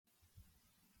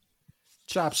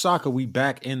Chop Soccer, we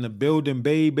back in the building,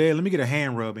 baby. Let me get a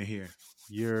hand rub in here.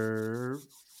 You're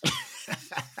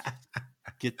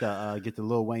get the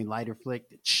Lil Wayne lighter flick.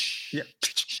 Yeah.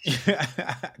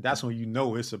 That's when you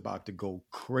know it's about to go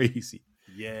crazy.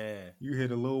 Yeah. You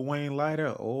hit a Lil Wayne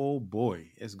lighter, oh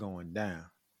boy, it's going down.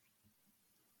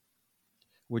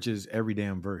 Which is every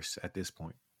damn verse at this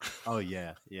point. Oh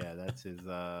yeah, yeah. That's his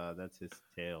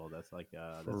tail. That's like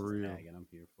that's his tag, and I'm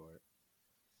here for it.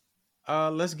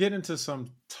 Let's get into some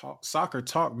soccer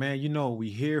talk, man. You know what we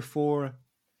here for.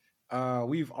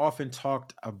 We've often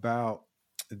talked about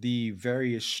the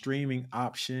various streaming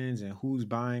options and who's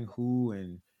buying who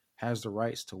and has the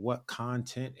rights to what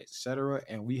content, etc.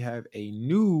 And we have a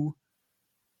new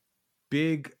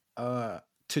big to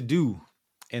do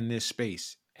in this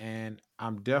space. And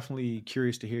I'm definitely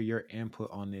curious to hear your input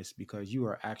on this because you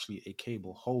are actually a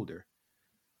cable holder.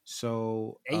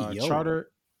 So hey,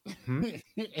 Charter.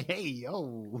 Hey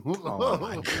yo! Oh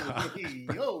my god! Hey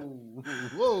yo!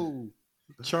 Whoa!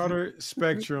 Charter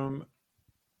Spectrum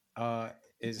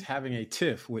is having a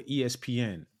tiff with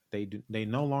ESPN. They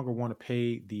no longer want to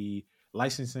pay the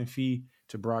licensing fee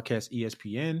to broadcast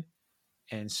ESPN,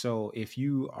 and so if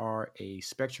you are a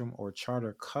Spectrum or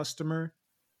Charter customer,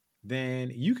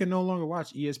 then you can no longer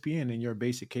watch ESPN in your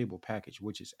basic cable package,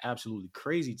 which is absolutely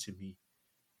crazy to me.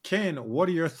 Ken, what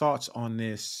are your thoughts on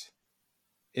this?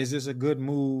 Is this a good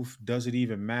move? Does it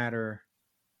even matter?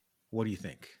 What do you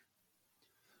think?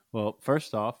 Well,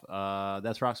 first off,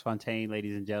 that's Rox Fontaine,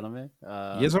 ladies and gentlemen.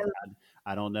 Yes, sir.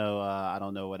 I don't know. I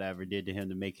don't know what I ever did to him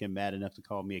to make him mad enough to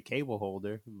call me a cable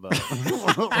holder. But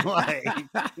like,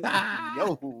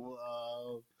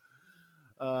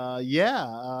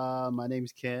 yeah. My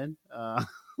name's Ken.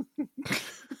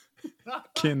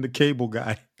 Ken, the cable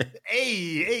guy.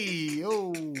 Hey,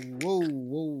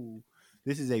 whoa.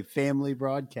 This is a family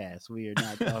broadcast. We are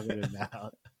not talking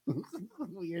about.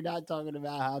 We are not talking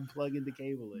about how I'm plugging the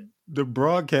cable in. The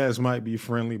broadcast might be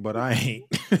friendly, but I ain't.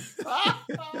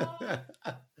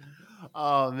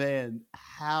 Oh man,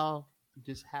 how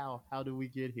do we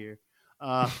get here?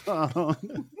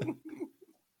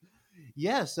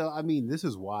 Yeah, so I mean, this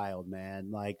is wild,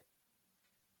 man. Like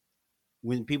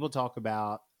when people talk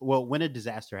about, well, when a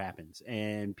disaster happens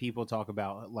and people talk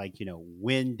about like,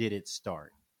 when did it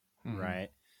start? Mm-hmm. Right?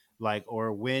 Like,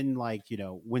 or when, like,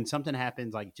 when something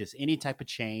happens, like just any type of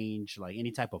change, like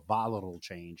any type of volatile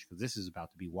change, because this is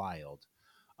about to be wild,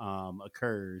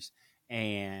 occurs.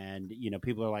 And,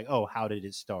 people are like, oh, how did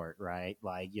it start? Right.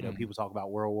 Like, people talk about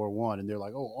World War I and they're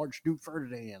like, oh, Archduke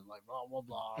Ferdinand, like, blah, blah,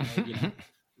 blah. Like,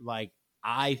 like,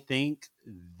 I think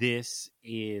this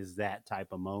is that type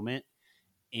of moment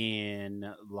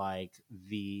in like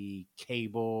the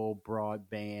cable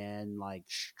broadband, like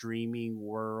streaming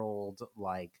world,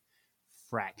 like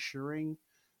fracturing,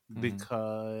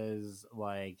 because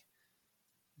like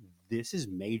this is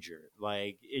major.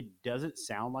 Like it doesn't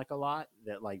sound like a lot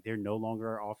that like they're no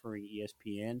longer offering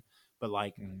ESPN, but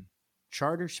like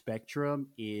Charter Spectrum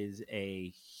is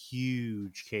a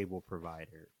huge cable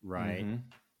provider, right?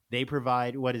 They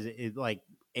provide, what is it like,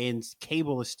 and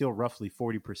cable is still roughly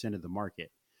 40% of the market.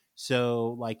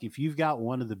 So like if you've got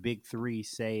one of the big three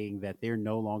saying that they're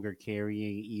no longer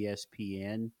carrying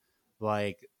ESPN,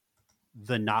 like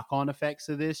the knock-on effects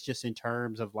of this, just in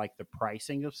terms of like the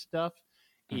pricing of stuff,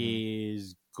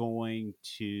 is going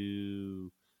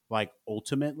to like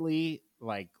ultimately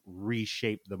like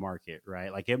reshape the market,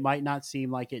 right? Like it might not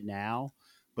seem like it now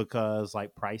because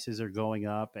like prices are going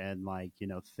up and like,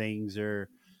 things are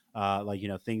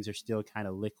things are still kind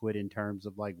of liquid in terms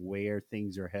of like where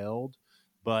things are held.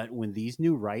 But when these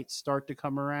new rights start to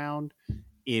come around,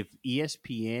 if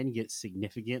ESPN gets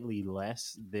significantly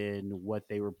less than what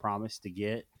they were promised to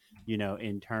get,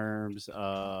 in terms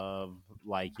of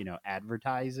like,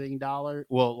 advertising dollar,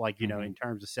 well, like, in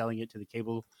terms of selling it to the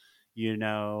cable, in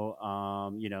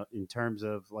terms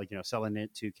of like, selling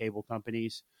it to cable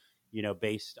companies,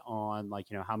 based on like,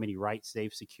 how many rights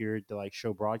they've secured to like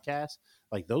show broadcast,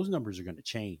 like those numbers are going to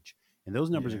change, and those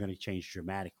numbers are going to change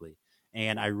dramatically.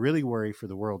 And I really worry for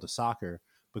the world of soccer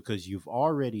because you've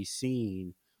already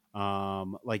seen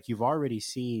like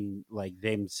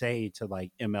them say to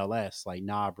like MLS, like,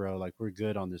 nah, bro, like we're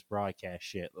good on this broadcast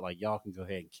shit. Like y'all can go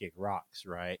ahead and kick rocks,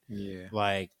 right? Yeah.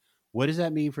 Like, what does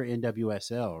that mean for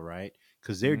NWSL, right?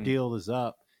 Because their deal is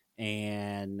up,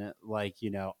 and like,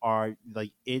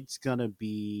 it's gonna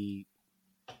be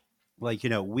like,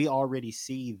 we already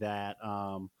see that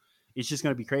it's just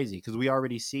gonna be crazy because we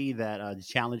already see that the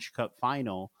Challenge Cup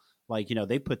final, like,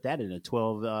 they put that in a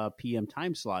 12 p.m.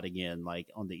 time slot again, like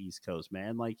on the East Coast,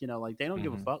 man. Like, like they don't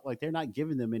give a fuck. Like they're not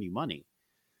giving them any money,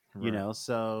 right.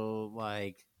 So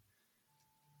like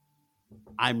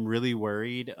I'm really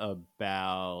worried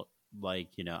about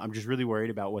I'm just really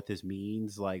worried about what this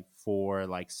means like for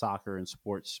like soccer and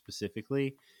sports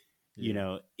specifically,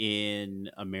 Yeah. in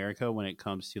America when it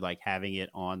comes to like having it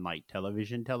on like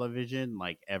television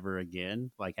like ever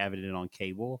again, like having it on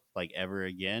cable like ever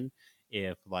again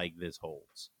if like this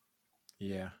holds.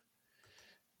 Yeah.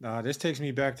 This takes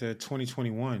me back to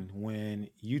 2021 when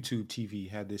YouTube TV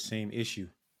had this same issue.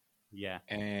 Yeah.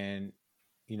 And,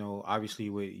 obviously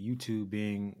with YouTube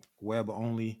being web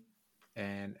only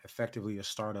and effectively a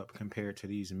startup compared to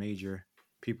these major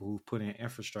people who've put in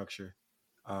infrastructure,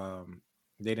 um,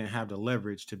 they didn't have the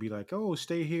leverage to be like, oh,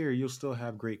 stay here. You'll still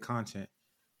have great content.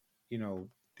 You know,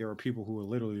 there are people who are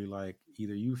literally like,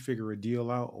 either you figure a deal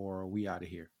out or we out of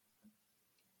here.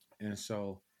 And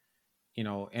so,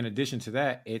 in addition to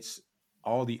that, it's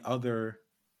all the other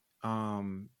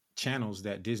channels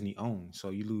that Disney owns. So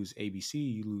you lose ABC,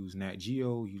 you lose Nat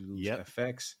Geo, you lose Yep.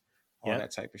 FX, all Yep.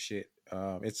 that type of shit.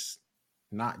 It's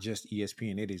not just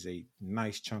ESPN; it is a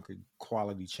nice chunk of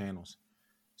quality channels.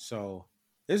 So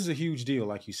this is a huge deal,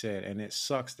 like you said, and it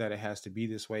sucks that it has to be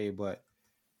this way. But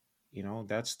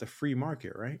that's the free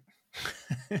market, right?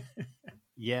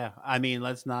 Yeah, I mean,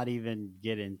 let's not even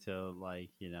get into like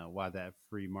why that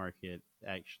free market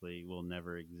actually will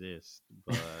never exist.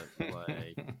 But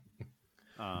like,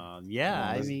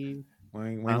 yeah, Well, I mean, we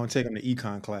ain't huh? gonna take them to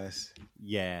econ class.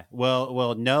 Yeah,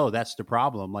 well, no, that's the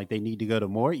problem. Like, they need to go to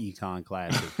more econ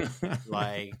classes.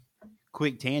 Like,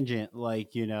 quick tangent, like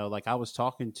like I was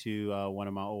talking to one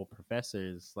of my old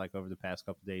professors like over the past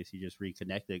couple of days. He just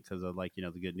reconnected because of like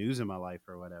the good news in my life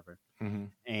or whatever, Hmm.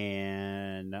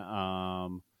 and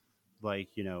like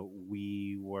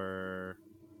we were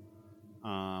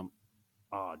um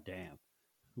oh damn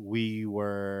we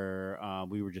were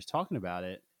just talking about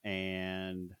it,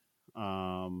 and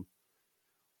um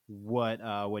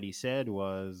what he said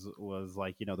was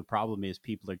like the problem is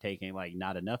people are taking like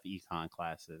not enough econ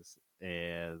classes,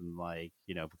 and like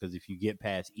because if you get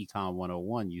past econ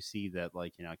 101 you see that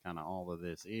like kind of all of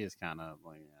this is kind of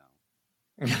like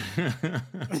I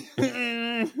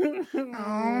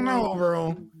don't know,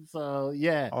 bro. so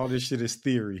yeah. All this shit is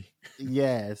theory.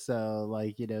 Yeah, so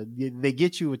like they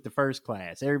get you with the first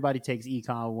class. Everybody takes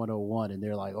Econ 101, and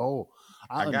they're like, "Oh,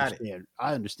 I got it.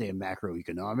 I understand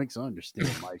macroeconomics. I understand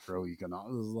microeconomics."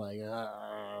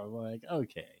 It's like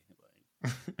okay,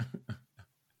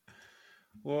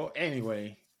 Well,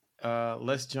 anyway,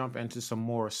 let's jump into some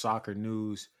more soccer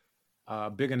news.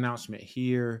 Big announcement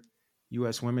here.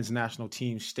 U.S. women's national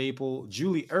team staple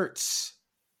Julie Ertz.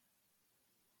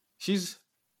 She's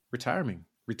retiring.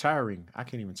 I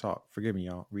can't even talk. Forgive me,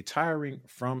 y'all. Retiring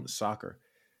from soccer.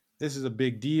 This is a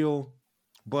big deal,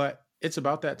 but it's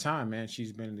about that time, man.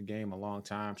 She's been in the game a long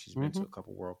time. She's been to hmm a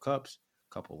couple World Cups,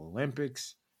 a couple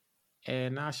Olympics,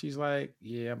 and now she's like,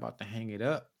 "Yeah, I'm about to hang it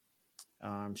up."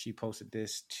 She posted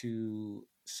this to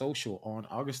social on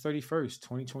August 31st,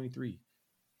 2023,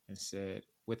 and said,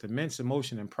 with immense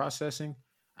emotion and processing,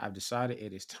 I've decided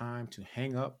it is time to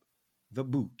hang up the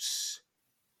boots.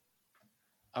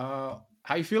 How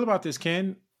you feel about this,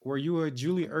 Ken? Were you a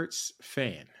Julie Ertz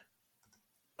fan?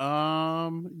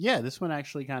 yeah, this one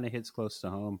actually kind of hits close to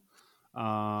home,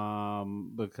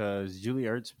 because Julie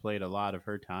Ertz played a lot of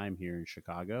her time here in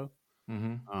Chicago.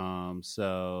 Mm-hmm.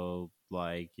 So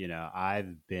like,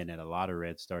 I've been at a lot of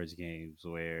Red Stars games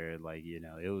where like,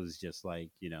 it was just like,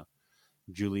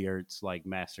 Julie Ertz like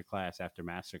masterclass after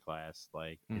masterclass.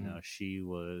 Like, Mm-hmm.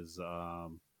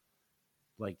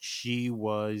 she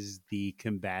was the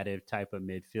combative type of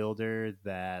midfielder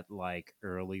that like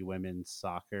early women's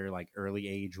soccer, like early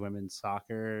age women's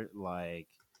soccer, like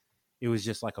it was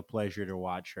just like a pleasure to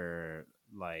watch her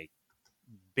like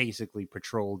basically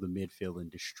patrol the midfield and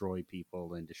destroy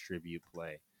people and distribute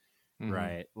play. Mm-hmm.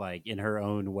 Right? Like in her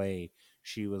own way,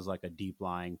 she was like a deep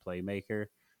lying playmaker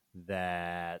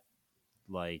that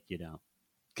like,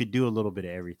 could do a little bit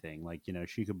of everything. Like,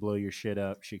 she could blow your shit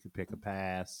up, she could pick a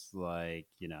pass, like,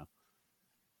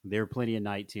 there were plenty of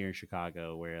nights here in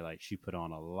Chicago where like she put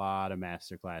on a lot of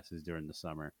master classes during the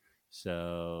summer.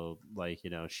 So like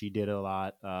she did a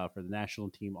lot for the national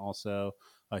team. Also,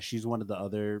 she's one of the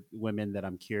other women that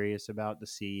I'm curious about to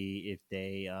see if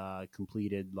they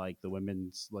completed like the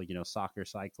women's like soccer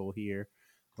cycle here,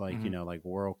 like Mm-hmm. like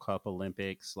World Cup,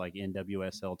 Olympics, like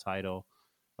NWSL title.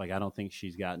 Like I don't think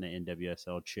she's gotten an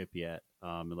NWSL chip yet,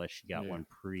 unless she got Yeah. one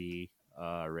pre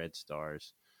Red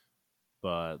Stars,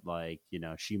 but like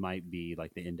she might be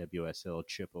like the NWSL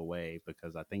chip away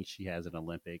because I think she has an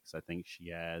Olympics, I think she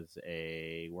has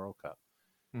a World Cup.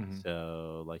 Mm-hmm.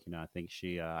 So like I think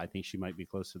she might be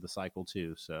close to the cycle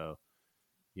too. So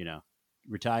you know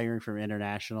retiring from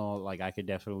international, like I could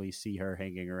definitely see her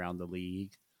hanging around the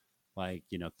league, like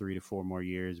 3 to 4 more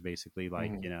years, basically.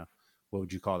 Like what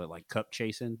would you call it? Like cup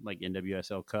chasing, like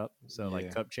NWSL Cup. So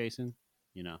like cup chasing,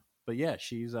 But yeah,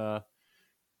 she was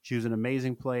an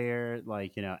amazing player.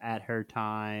 Like at her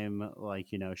time, like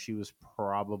she was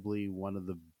probably one of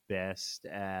the best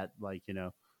at like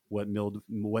what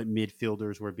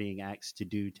midfielders were being asked to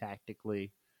do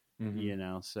tactically.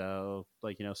 So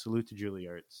like salute to Julie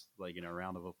Ertz, like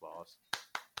round of applause.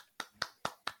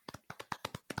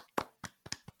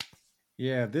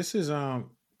 Yeah, this is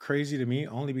crazy to me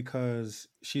only because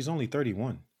she's only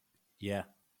 31. Yeah,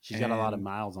 she's got a lot of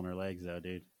miles on her legs though,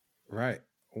 dude. Right.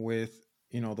 With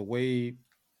the way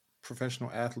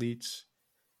professional athletes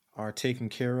are taken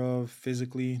care of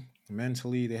physically,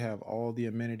 mentally, they have all the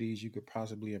amenities you could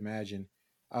possibly imagine.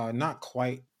 Not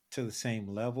quite to the same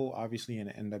level, obviously, in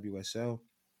the NWSL,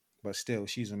 but still,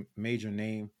 she's a major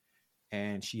name,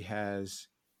 and she has,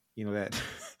 that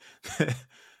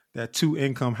that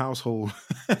 2-income household.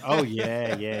 Oh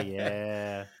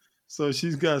yeah. So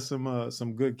she's got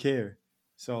some good care.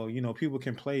 So people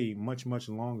can play much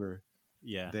longer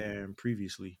than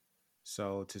previously.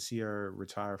 So to see her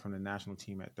retire from the national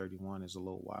team at 31 is a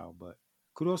little wild, but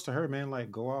kudos to her, man.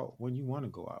 Like, go out when you want to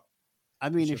go out. I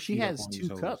mean, if she has 2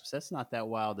 cups, that's not that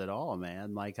wild at all,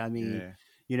 man. Like, I mean,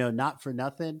 not for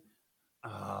nothing.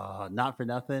 Not for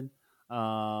nothing.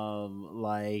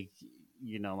 Like,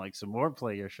 like some more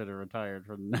players should have retired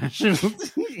from the national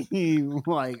team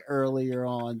like earlier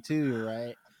on too,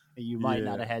 right? And you might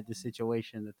not have had the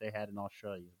situation that they had in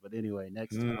Australia. But anyway,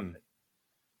 next topic.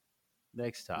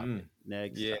 Next topic.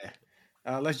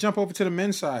 Let's jump over to the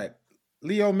men's side.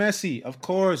 Leo Messi, of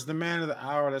course, the man of the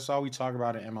hour. That's all we talk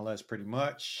about in MLS pretty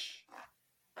much.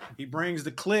 He brings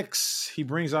the clicks. He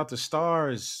brings out the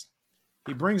stars.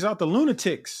 He brings out the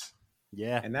lunatics.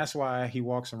 Yeah. And that's why he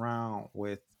walks around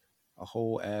with a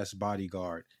whole ass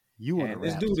bodyguard.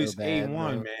 This dude is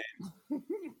A1, man.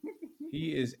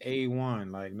 He is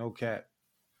A1, like no cap.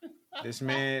 This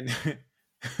man.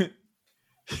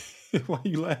 Why are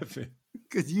you laughing?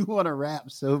 Because you want to rap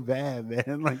so bad,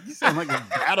 man. Like you sound like a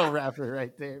battle rapper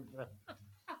right there, bro.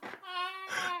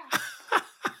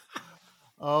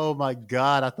 Oh my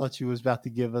God! I thought you was about to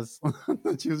give us.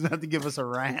 A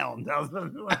round. I was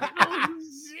like, oh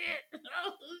shit!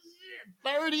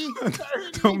 30.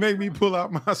 Don't make me pull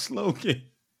out my slogan.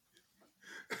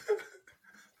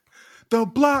 The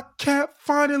block cap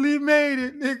finally made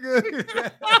it,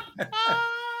 nigga.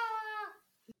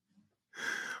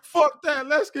 Fuck that.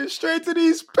 Let's get straight to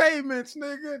these payments,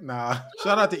 nigga. Nah.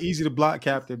 Shout out to Easy the Block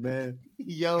Captain, man.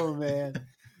 Yo, man.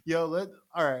 All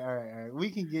right. We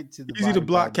can get to the Easy the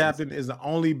Block Captain is the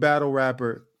only battle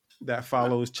rapper that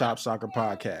follows Chop Soccer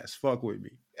Podcast. Fuck with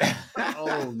me.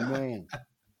 Oh man.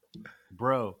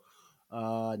 Bro.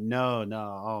 No.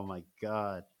 Oh my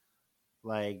God.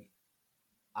 Like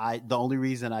the only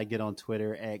reason I get on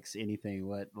Twitter, X, anything,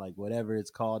 whatever it's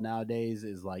called nowadays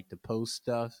is like to post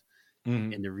stuff.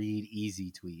 And to read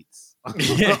easy tweets.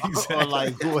 Yeah, exactly. Or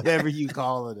like whatever you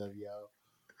call it, yo.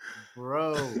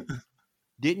 Bro.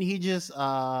 Didn't he just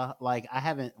I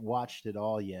haven't watched it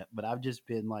all yet, but I've just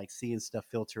been like seeing stuff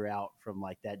filter out from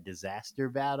like that disaster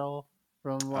battle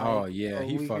from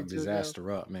he fucked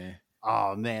disaster up, man.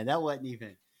 Oh man, that wasn't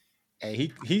even.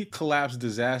 Hey, he collapsed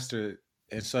disaster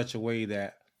in such a way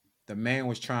that the man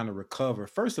was trying to recover.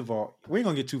 First of all, we ain't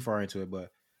gonna get too far into it,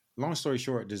 but long story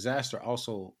short, disaster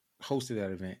also hosted that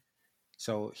event.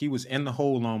 So he was in the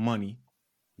hole on money.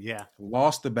 Yeah.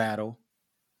 Lost the battle.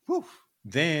 Whew.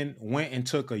 Then went and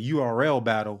took a URL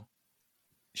battle,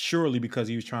 surely because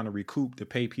he was trying to recoup to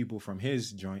pay people from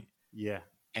his joint. Yeah.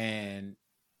 And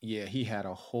he had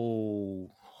a whole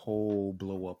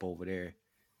blow up over there.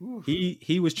 Oof.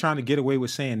 He was trying to get away with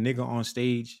saying nigga on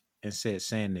stage and said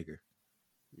sand nigger.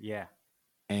 Yeah.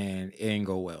 And it didn't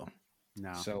go well.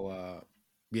 No. So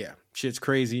shit's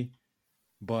crazy.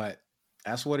 But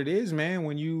that's what it is, man.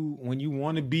 When you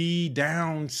want to be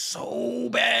down so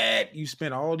bad, you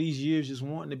spent all these years just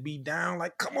wanting to be down.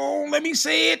 Like, come on, let me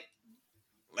say it.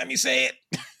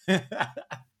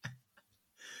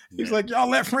 He's like,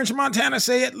 y'all let French Montana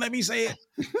say it. Let me say it.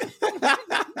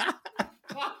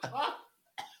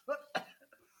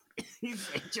 He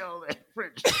said, y'all let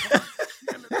French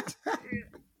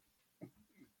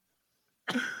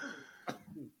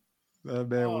That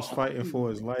man was fighting for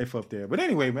his life up there. But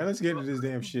anyway, man, let's get into this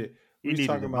damn shit. We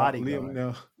talking about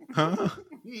Lionel. Huh?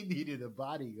 He needed a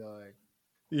bodyguard.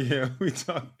 Yeah, we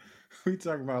talking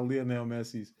about Lionel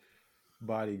Messi's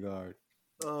bodyguard.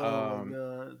 Oh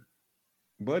God.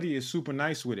 Buddy is super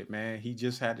nice with it, man. He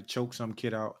just had to choke some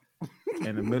kid out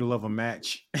in the middle of a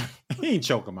match. He ain't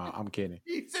choke him out. I'm kidding.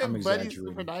 He said, I'm "Buddy's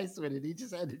super exaggerating. nice with it. He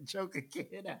just had to choke a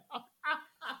kid out."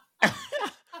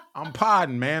 I'm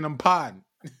podding, man. I'm podding.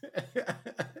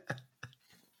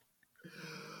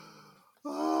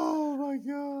 Oh my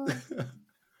god,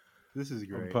 this is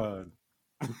great. I'm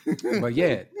podding. But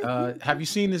yeah, have you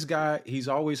seen this guy? He's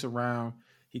always around.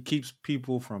 He keeps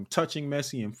people from touching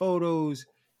Messi in photos.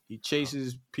 He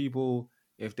chases people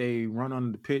if they run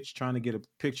on the pitch trying to get a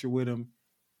picture with him.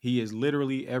 He is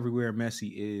literally everywhere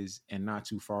Messi is and not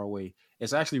too far away.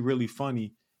 It's actually really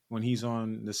funny when he's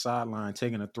on the sideline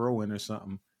taking a throw in or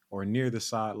something, or near the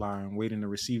sideline waiting to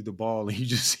receive the ball, and you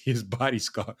just see his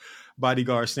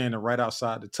bodyguard standing right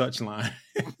outside the touchline.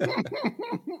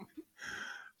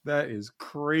 That is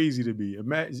crazy to me.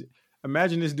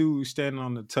 Imagine this dude standing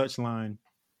on the touchline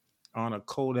on a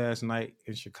cold ass night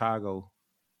in Chicago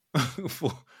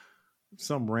for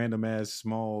some random ass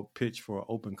small pitch for an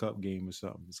Open Cup game or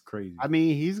something. It's crazy. I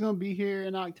mean, he's gonna be here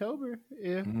in October.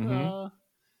 If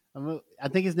I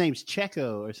think his name's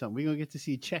Checo or something. We're gonna get to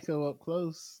see Checo up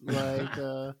close.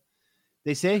 Like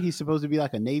they said he's supposed to be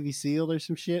like a Navy SEAL or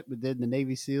some shit, but then the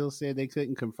Navy SEAL said they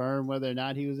couldn't confirm whether or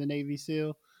not he was a Navy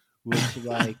SEAL, which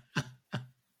like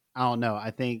I don't know.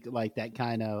 I think like that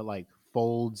kind of like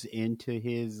folds into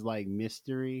his like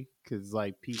mystery because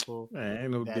like people Man,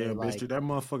 ain't no damn mystery. That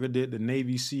motherfucker did the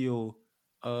Navy SEAL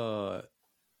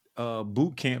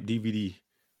boot camp DVD.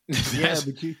 Yeah,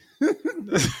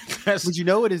 but you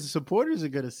know what his supporters are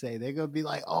gonna say? They're gonna be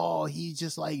like, "Oh, he's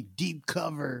just like deep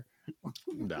cover."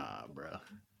 Nah, bro.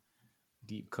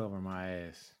 Deep cover my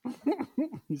ass.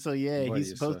 So yeah, he's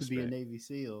supposed to be a Navy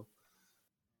SEAL.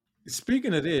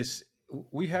 Speaking of this,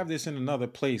 we have this in another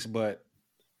place, but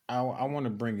I want to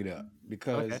bring it up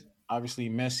because obviously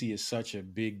Messi is such a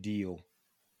big deal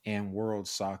in world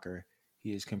soccer.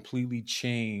 He has completely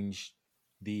changed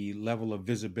the level of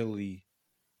visibility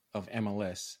of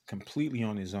MLS completely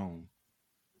on his own.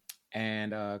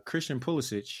 And Christian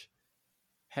Pulisic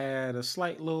had a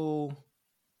slight little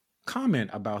comment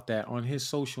about that on his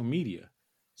social media.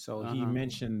 So he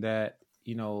mentioned that,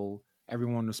 you know,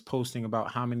 everyone was posting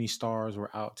about how many stars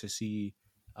were out to see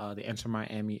the Inter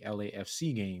Miami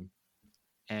LAFC game.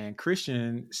 And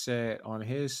Christian said on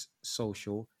his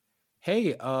social,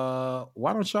 "Hey,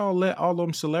 why don't y'all let all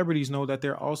them celebrities know that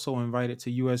they're also invited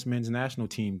to U.S. men's national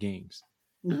team games?"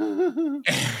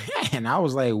 And I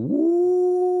was like,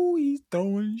 woo, he's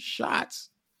throwing shots.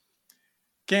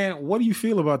 Ken, what do you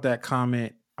feel about that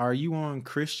comment? Are you on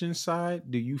Christian's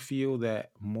side? Do you feel that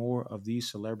more of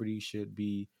these celebrities should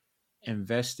be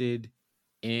invested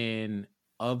in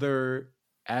other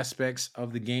aspects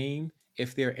of the game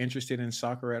if they're interested in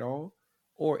soccer at all?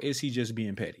 Or is he just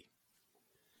being petty?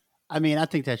 I mean, I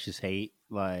think that's just hate.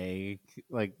 That's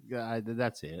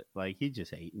it. Like, he's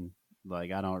just hating.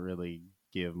 Like, I don't really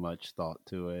give much thought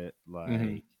to it.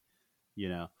 Like, you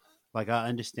know, like I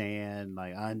understand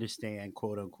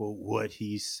quote unquote what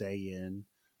he's saying,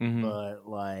 but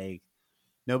like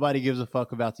nobody gives a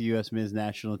fuck about the U.S. men's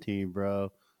national team,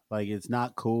 bro. Like, it's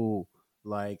not cool.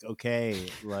 Like, okay,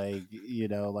 like, you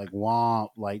know, like womp,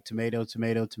 like tomato.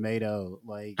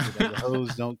 Like, you know, the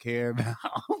hoes don't care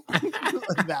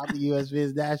about the U.S.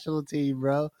 men's national team,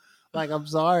 bro. Like, I'm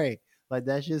sorry. Like,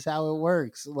 that's just how it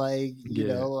works. Like, you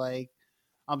know, like,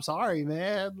 I'm sorry,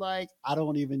 man. Like, I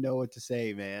don't even know what to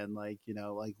say, man. Like, you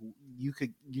know, like you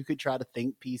could try to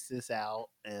think piece this out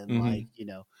and like, you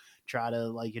know, try to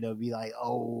like, you know, be like,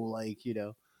 oh, like, you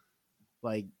know,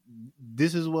 like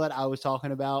this is what I was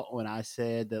talking about when I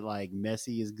said that like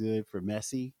Messi is good for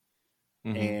Messi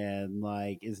and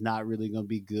like it's not really going to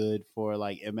be good for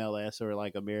like MLS or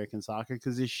like American soccer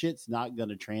because this shit's not going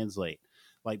to translate.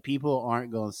 Like, people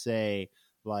aren't going to say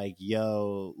like,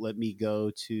 yo, let me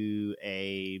go to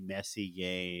a Messi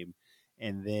game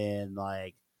and then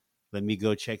like let me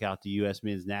go check out the U.S.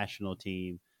 men's national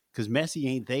team because Messi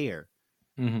ain't there.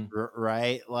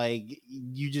 Right? Like,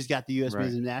 you just got the U.S.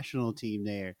 men's national team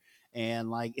there. And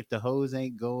like, if the hoes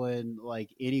ain't going like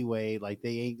anyway, like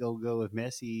they ain't gonna go with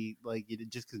Messi, like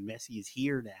just because Messi is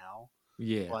here now.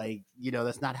 Yeah. Like, you know,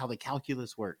 that's not how the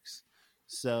calculus works.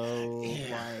 So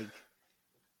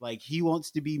like he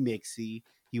wants to be mixy.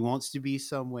 He wants to be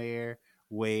somewhere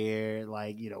where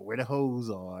like, you know, where the hoes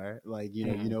are. Like, you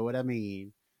know what I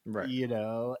mean? Right. You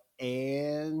know,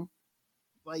 and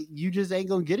like you just ain't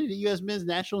gonna get it at U.S. men's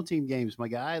national team games, my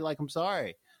guy. Like, I'm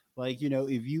sorry. Like, you know,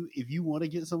 if you want to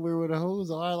get somewhere where the hoes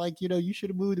are, like, you know, you should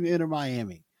have moved to Inter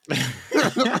Miami.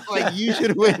 Like, you should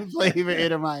have went and played for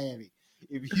Inter Miami.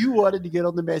 If you wanted to get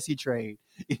on the Messi train,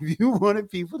 if you wanted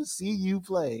people to see you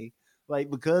play,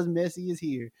 like because Messi is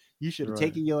here, you should have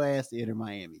taken your ass to Inter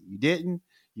Miami. You didn't.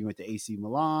 You went to AC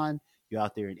Milan. You're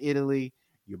out there in Italy.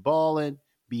 You're balling.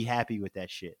 Be happy with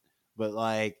that shit. But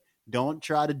like, don't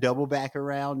try to double back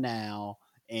around now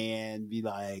and be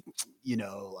like,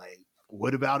 like,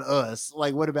 what about us?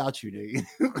 Like, what about you, nigga?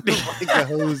 Like, the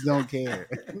hoes don't care.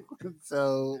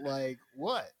 So, like,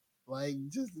 what? Like,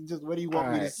 just what do you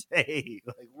want me to say?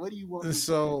 Like, what do you want me to say?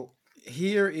 So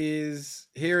here is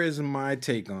my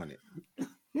take on it.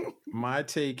 My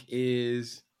take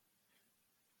is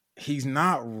he's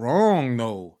not wrong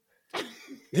though.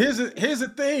 Here's the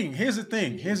thing.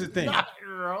 Not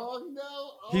wrong,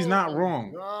 though. He's not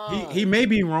wrong. He may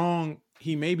be wrong.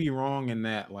 He may be wrong in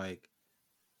that, like,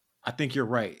 I think you're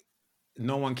right.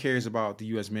 No one cares about the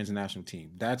U.S. men's national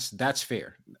team. That's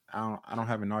fair. I don't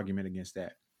have an argument against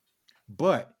that.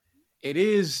 But it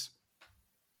is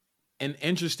an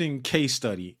interesting case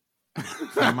study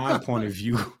from my point of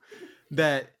view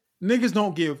that niggas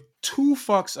don't give two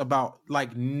fucks about,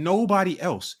 like, nobody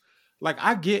else. Like,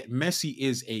 I get Messi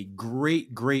is a great,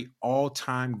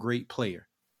 all-time great player.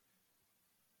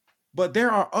 But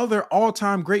there are other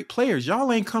all-time great players.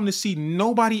 Y'all ain't come to see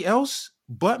nobody else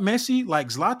but Messi. Like,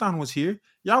 Zlatan was here.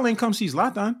 Y'all ain't come see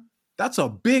Zlatan. That's a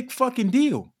big fucking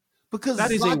deal. Because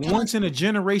that is Zlatan, a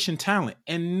once-in-a-generation talent.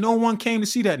 And no one came to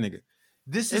see that nigga.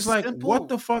 This is like, simple. What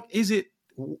the fuck is it?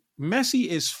 Messi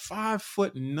is 5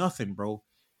 foot nothing, bro.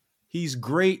 He's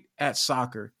great at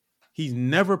soccer. He's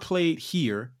never played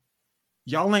here.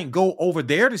 Y'all ain't go over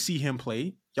there to see him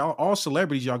play. Y'all all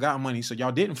celebrities. Y'all got money, so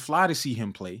y'all didn't fly to see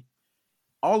him play.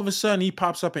 All of a sudden, he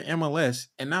pops up in MLS,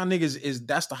 and now niggas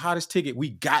that's the hottest ticket. We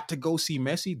got to go see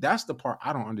Messi. That's the part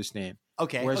I don't understand.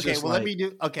 Okay. Well, like, let me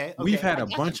do. Okay. We've had a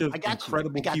bunch of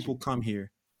incredible people come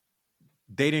here.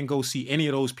 They didn't go see any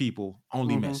of those people.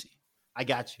 Only Messi. I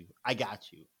got you.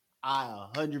 I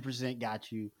 100%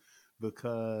 got you,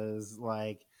 because,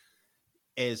 like,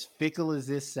 as fickle as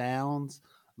this sounds,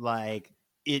 like,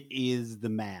 it is the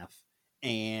math.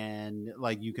 And,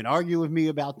 like, you can argue with me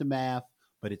about the math,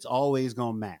 but it's always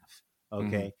gonna math.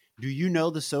 Okay. Do you know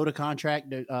the soda contract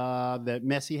that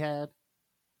Messi had?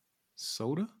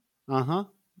 Soda? Uh-huh.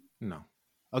 No.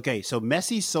 Okay, so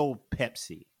Messi sold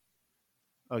Pepsi.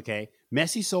 Okay.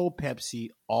 Messi sold Pepsi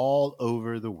all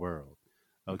over the world.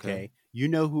 Okay. You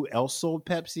know who else sold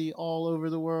Pepsi all over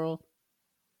the world?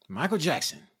 Michael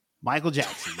Jackson.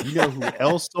 You know who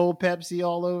else sold Pepsi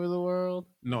all over the world?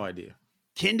 No idea.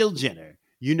 Kendall Jenner.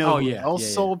 You know who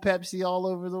else sold Pepsi all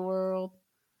over the world?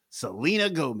 Selena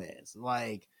Gomez.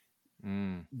 Like,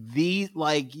 Messi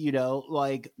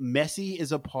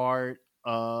is a part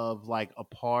of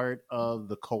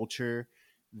the culture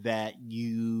that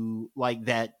you like,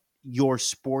 that your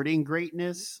sporting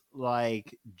greatness,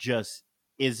 like, just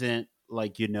isn't,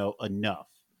 like, enough,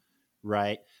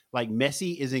 right? Like,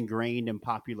 Messi is ingrained in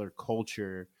popular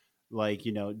culture, like,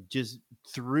 just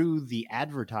through the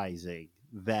advertising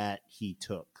that he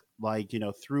took, like,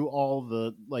 through all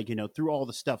the, like, through all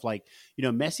the stuff, like,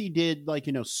 Messi did, like,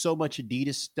 so much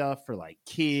Adidas stuff for, like,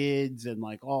 kids and,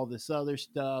 like, all this other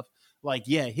stuff. Like,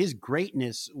 yeah, his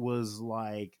greatness was,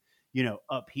 like,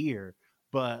 up here,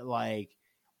 but, like,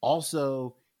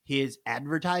 also his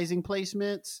advertising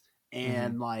placements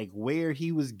and like where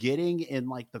he was getting in,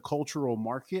 like, the cultural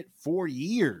market for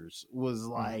years was,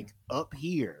 like, up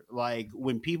here. Like,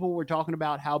 when people were talking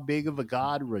about how big of a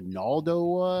god Ronaldo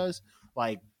was,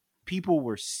 like, people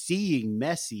were seeing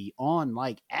Messi on,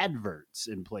 like, adverts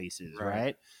in places,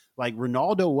 right? Like,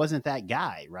 Ronaldo wasn't that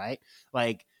guy, right?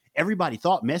 Like, everybody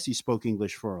thought Messi spoke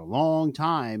English for a long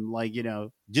time, like,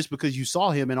 just because you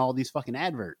saw him in all these fucking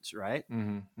adverts, right?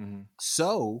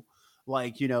 So,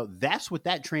 like, that's what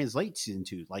that translates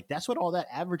into. Like, that's what all that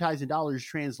advertising dollars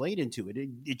translate into.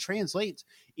 It translates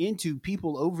into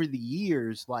people over the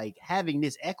years, like, having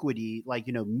this equity, like,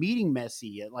 meeting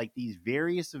Messi at, like, these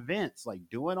various events, like,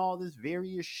 doing all this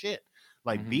various shit,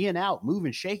 like, being out,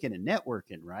 moving, shaking, and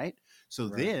networking, right? So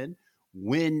then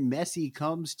when Messi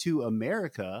comes to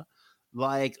America,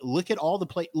 like, look at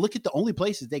the only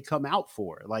places they come out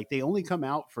for. Like, they only come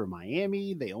out for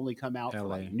Miami. They only come out for,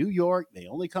 like, New York. They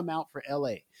only come out for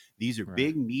LA. These are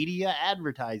big media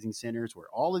advertising centers where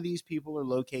all of these people are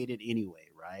located anyway,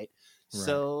 right?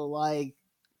 So, like,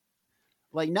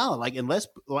 no, like, unless,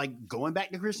 like, going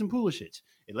back to Christian Pulisic,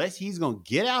 unless he's going to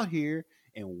get out here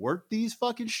and work these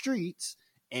fucking streets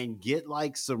and get,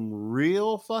 like, some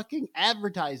real fucking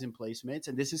advertising placements.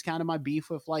 And this is kind of my beef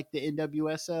with, like, the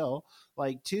NWSL,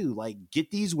 like, too, like,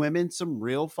 get these women some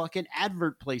real fucking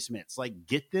advert placements, like,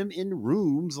 get them in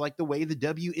rooms, like the way the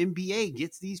WNBA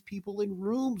gets these people in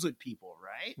rooms with people,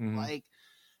 right? Like,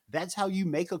 that's how you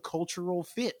make a cultural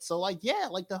fit. So, like, yeah,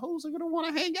 like, the hoes are going to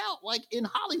want to hang out, like, in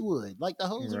Hollywood, like, the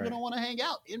hoes are going to want to hang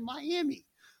out in Miami.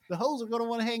 the hoes are going to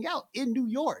want to hang out in New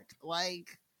York. Like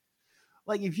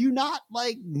if you're not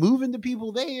like moving the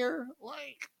people there,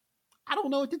 like, I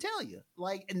don't know what to tell you.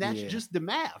 Like, and that's just the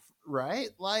math, right?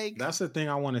 Like, that's the thing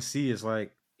I want to see is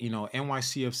like,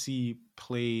 NYCFC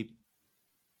played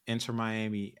Inter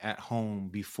Miami at home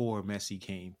before Messi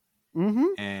came. mm-hmm.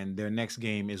 And their next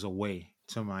game is away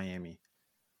to Miami.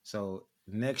 So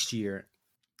next year,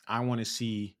 I want to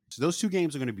see. So those two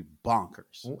games are going to be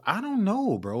bonkers. I don't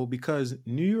know, bro, because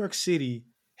New York City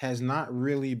has not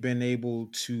really been able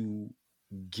to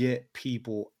get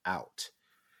people out.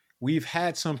 We've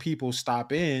had some people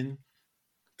stop in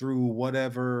through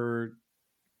whatever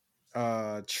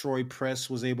Troy Press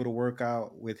was able to work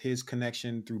out with his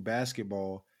connection through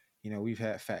basketball. We've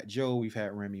had Fat Joe, we've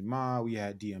had Remy Ma, we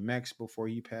had DMX before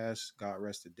he passed, God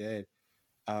rest the dead.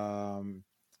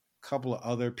 Couple of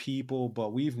other people,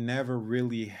 but we've never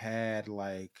really had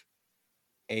like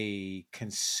a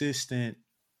consistent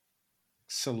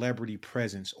celebrity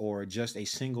presence or just a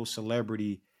single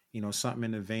celebrity, something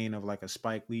in the vein of like a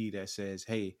Spike Lee that says,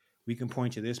 hey, we can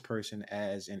point to this person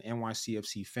as an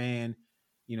NYCFC fan.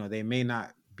 They may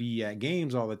not be at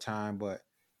games all the time, but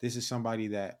this is somebody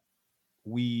that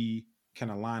we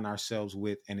can align ourselves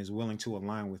with and is willing to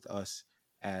align with us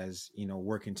as,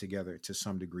 working together to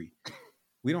some degree.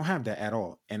 We don't have that at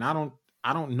all. And I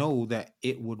don't know that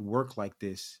it would work like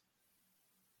this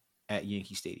at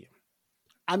Yankee Stadium.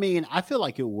 I mean, I feel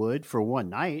like it would for one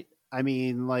night. I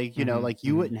mean, like, like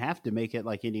you wouldn't have to make it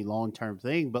like any long-term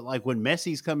thing, but like when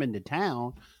Messi's coming to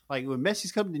town, like when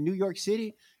Messi's coming to New York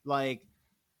City, like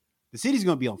the city's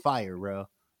going to be on fire, bro.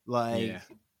 Like,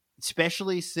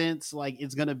 especially since like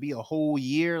it's going to be a whole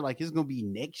year. Like it's going to be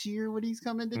next year when he's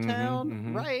coming to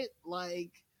town, right?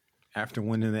 Like, after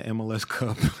winning the MLS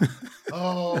Cup.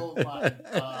 Oh my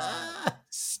God.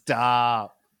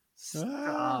 Stop.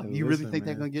 You really think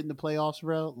they're going to get in the playoffs,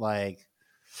 bro? Like,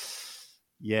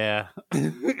 yeah.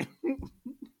 Bro,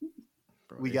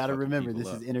 we got to remember, this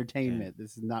is entertainment.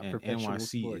 This is not professional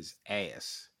NYC sports. is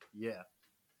ass. Yeah.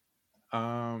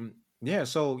 Yeah,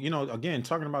 so, again,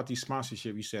 talking about these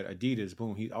sponsorship, you said Adidas,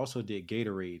 boom. He also did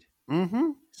Gatorade.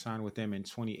 Signed with them in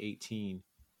 2018.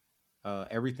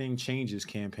 Everything Changes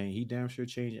campaign. He damn sure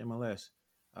changed MLS.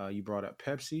 You brought up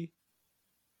Pepsi,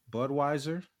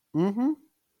 Budweiser,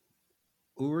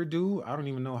 Urdu. I don't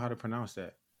even know how to pronounce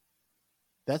that.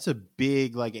 That's a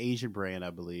big like Asian brand, I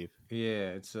believe. Yeah,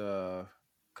 it's a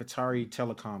Qatari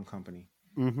telecom company.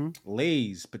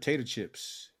 Lay's potato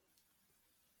chips.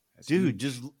 That's dude, huge.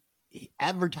 just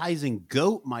advertising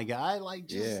GOAT, my guy. Like,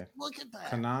 just look at that.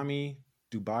 Konami,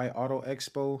 Dubai Auto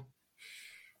Expo.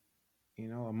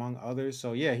 Among others.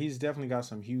 So yeah, he's definitely got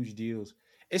some huge deals.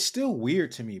 It's still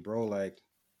weird to me, bro. Like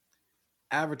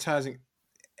advertising,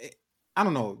 I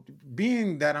don't know,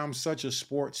 being that I'm such a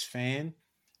sports fan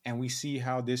and we see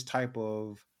how this type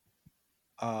of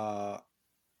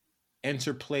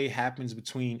interplay happens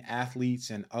between athletes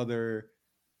and other,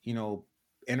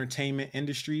 entertainment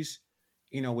industries.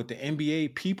 With the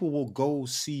NBA, people will go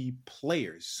see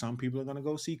players. Some people are going to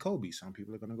go see Kobe. Some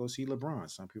people are going to go see LeBron.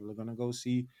 Some people are going to go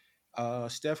see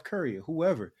Steph Curry,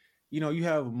 whoever. You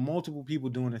have multiple people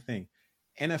doing a thing.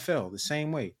 NFL, the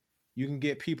same way. You can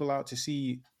get people out to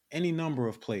see any number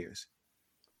of players.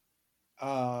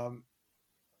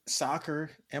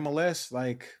 Soccer, MLS,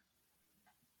 like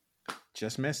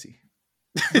just Messi.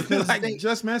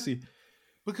 Just Messi.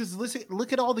 Because listen,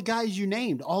 look at all the guys you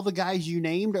named. All the guys you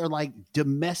named are like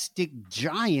domestic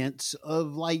giants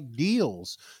of like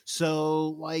deals. So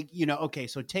like, okay,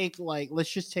 so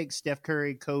let's just take Steph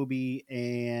Curry, Kobe,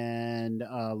 and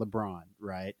LeBron,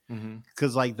 right?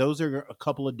 Because like those are a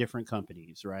couple of different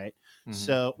companies, right?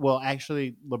 So, well,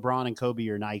 actually, LeBron and Kobe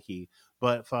are Nike,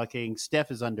 but fucking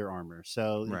Steph is Under Armour.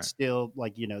 So it's still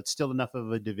like, it's still enough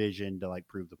of a division to like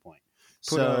prove the point.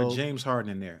 Put James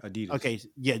Harden in there, Adidas. Okay,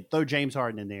 yeah, throw James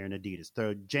Harden in there and Adidas.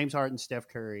 Throw James Harden, Steph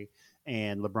Curry,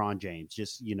 and LeBron James.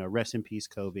 Just, rest in peace,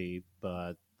 Kobe.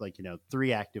 But, like,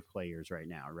 3 active players right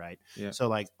now, right? Yeah. So,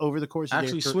 like, over the course of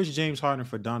Actually, switch James Harden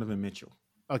for Donovan Mitchell.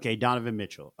 Okay, Donovan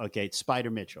Mitchell. Okay, Spider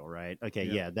Mitchell, right? Okay,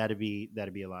 yeah, that'd be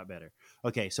a lot better.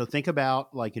 Okay, so think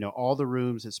about like, all the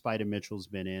rooms that Spider Mitchell's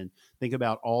been in. Think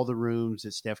about all the rooms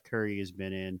that Steph Curry has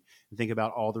been in. And think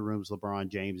about all the rooms LeBron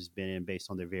James has been in based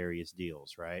on their various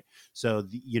deals, right? So,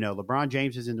 LeBron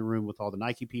James is in the room with all the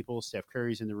Nike people. Steph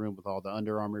Curry's in the room with all the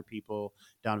Under Armour people.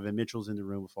 Donovan Mitchell's in the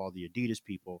room with all the Adidas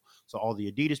people. So all the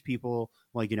Adidas people,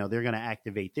 like, they're going to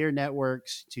activate their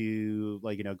networks to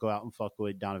like, go out and fuck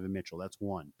with Donovan Mitchell. That's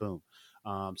one. one. Boom.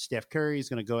 Steph Curry is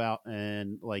going to go out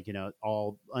and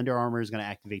all Under Armour is going to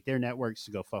activate their networks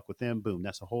to go fuck with them. Boom.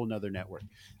 That's a whole nother network.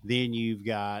 Then you've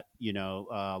got,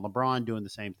 LeBron doing the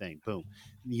same thing. Boom.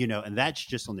 And that's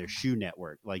just on their shoe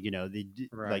network.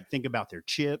 Right. Think about their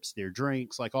chips, their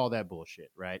drinks, like all that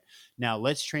bullshit. Right. Now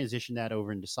let's transition that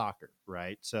over into soccer.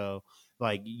 Right. So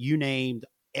you named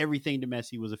everything that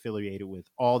Messi was affiliated with,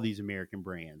 all these American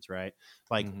brands. Right.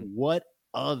 What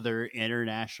other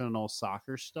international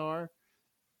soccer star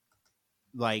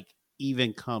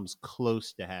even comes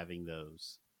close to having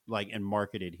those and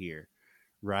marketed here,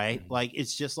 right?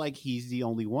 It's just he's the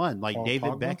only one. Paul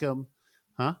David Pogba? Beckham,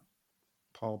 huh?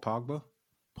 Paul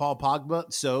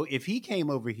Pogba. So if he came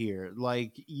over here,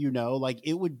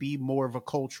 it would be more of a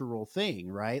cultural thing,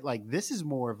 right? This is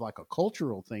more of a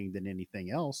cultural thing than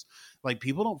anything else.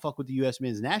 People don't fuck with the U.S.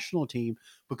 men's national team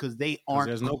because they aren't.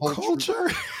 There's no culture.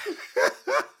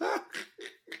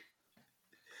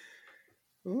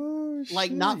 Oh,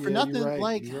 not for nothing.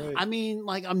 Right. I mean,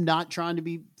 I'm not trying to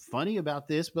be funny about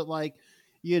this, but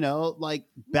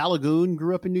Balagoon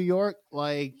grew up in New York.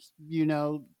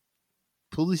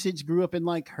 Pulisic grew up in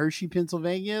Hershey,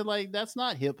 Pennsylvania. That's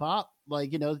not hip hop.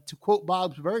 To quote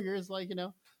Bob's Burgers,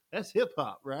 that's hip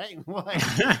hop, right?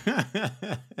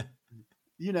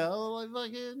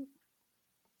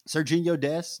 Serginho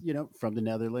Dest, from the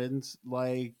Netherlands,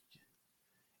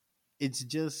 it's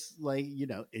just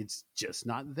it's just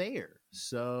not there.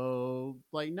 So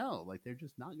no, they're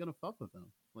just not gonna fuck with them.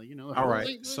 All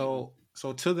right. So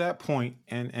to that point,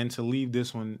 and to leave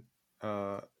this one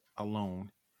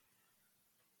alone,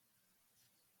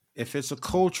 if it's a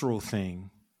cultural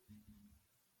thing,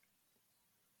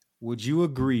 would you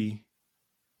agree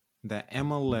that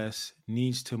MLS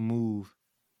needs to move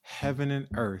heaven and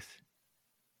earth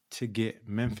to get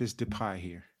Memphis Depay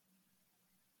here?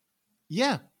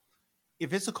 Yeah.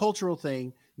 If it's a cultural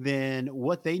thing, then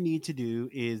what they need to do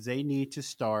is they need to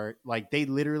start, they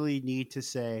literally need to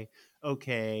say,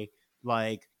 okay,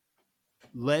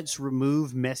 let's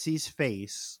remove Messi's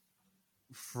face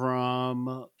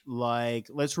from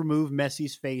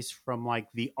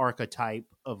the archetype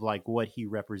of what he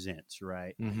represents,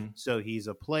 right? Mm-hmm. So he's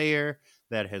a player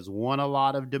that has won a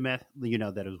lot of that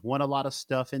has won a lot of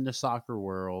stuff in the soccer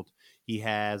world. He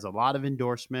has a lot of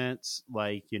endorsements,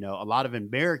 a lot of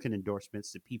American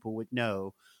endorsements that people would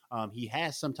know. He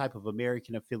has some type of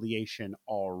American affiliation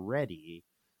already.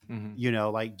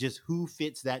 Mm-hmm. Just who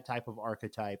fits that type of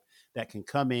archetype that can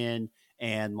come in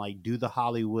and do the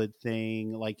Hollywood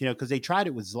thing, because they tried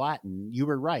it with Zlatan. You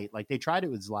were right. They tried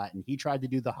it with Zlatan. He tried to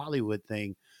do the Hollywood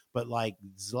thing, but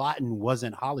Zlatan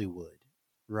wasn't Hollywood,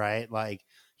 right?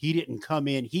 He didn't come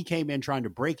in. He came in trying to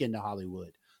break into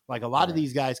Hollywood. A lot of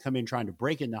these guys come in trying to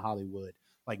break into Hollywood.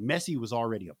 Messi was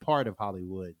already a part of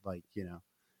Hollywood,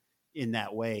 in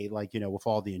that way, with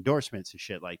all the endorsements and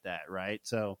shit like that, right?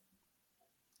 So,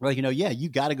 you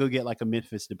got to go get a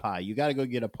Memphis Depay. You got to go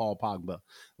get a Paul Pogba.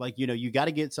 You got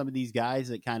to get some of these guys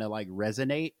that kind of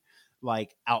resonate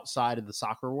outside of the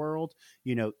soccer world,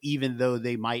 even though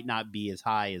they might not be as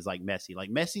high as Messi.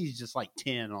 Messi's just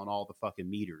 10 on all the fucking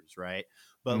meters, right?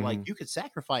 But you could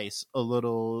sacrifice a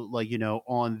little,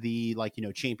 on the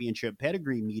championship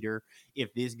pedigree meter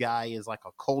if this guy is a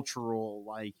cultural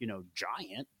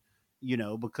giant,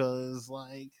 because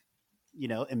and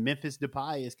Memphis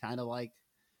Depay is kind of a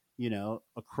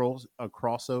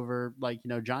crossover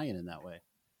giant in that way.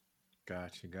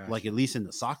 Gotcha. At least in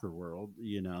the soccer world,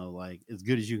 as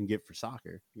good as you can get for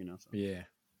soccer, So. Yeah.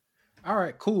 All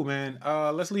right, cool, man.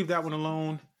 Let's leave that one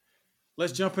alone.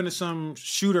 Let's jump into some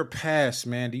shooter pass,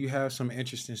 man. Do you have some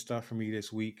interesting stuff for me this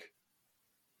week?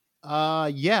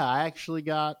 Yeah, I actually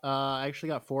got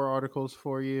 4 articles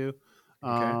for you.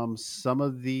 Okay. Some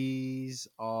of these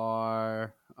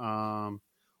are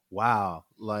wow.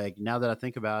 Now that I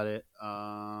think about it,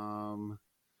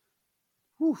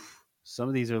 some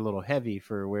of these are a little heavy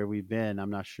for where we've been. I'm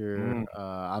not sure.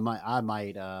 I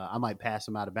might pass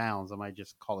them out of bounds. I might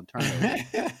just call it turnover.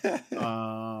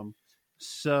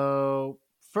 So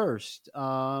first,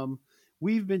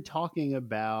 we've been talking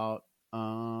about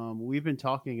Messi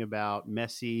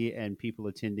and people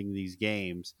attending these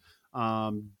games.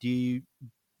 The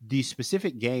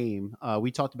specific game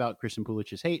we talked about, Christian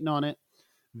Pulisic is hating on it.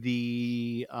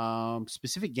 The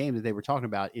specific game that they were talking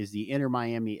about is the Inter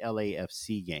Miami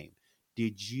LAFC game.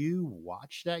 Did you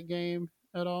watch that game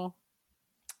at all?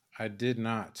 I did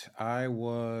not. I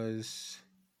was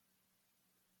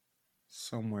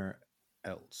somewhere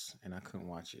else and I couldn't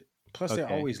watch it. Plus,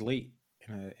 they're always late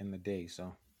in the day,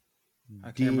 so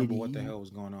I can't remember what the hell was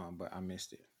going on, but I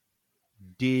missed it.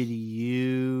 Did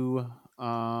you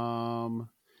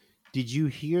Did you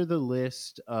hear the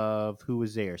list of who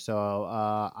was there? So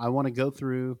I want to go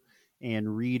through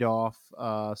and read off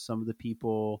some of the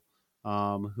people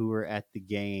who were at the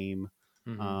game,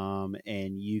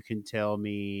 and you can tell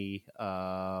me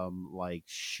like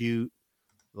shoot,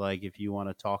 like if you want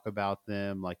to talk about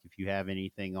them, like if you have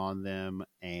anything on them,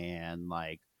 and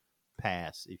like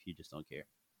pass if you just don't care.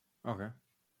 Okay.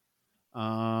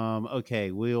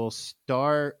 Okay, we'll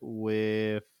start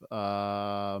with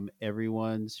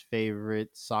everyone's favorite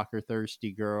soccer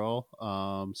thirsty girl,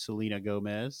 Selena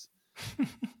Gomez.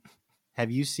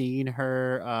 Have you seen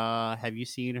her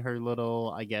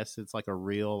little, I guess it's like a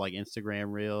reel, like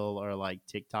Instagram reel or like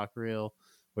TikTok reel,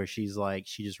 where she's like,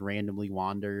 she just randomly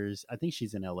wanders. I think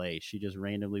she's in LA. She just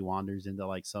randomly wanders into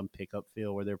like some pickup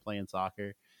field where they're playing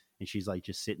soccer. And she's like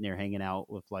just sitting there hanging out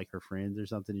with like her friends or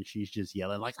something. And she's just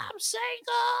yelling like, I'm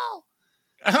single.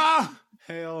 Ah,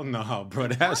 hell no, bro.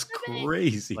 That's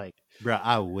crazy. Like, bro,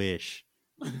 I wish.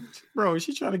 Bro, is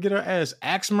she trying to get her ass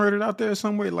axe murdered out there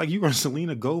somewhere? Like you are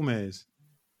Selena Gomez.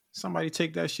 Somebody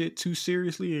take that shit too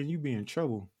seriously and you be in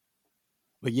trouble.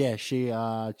 But yeah, she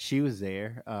was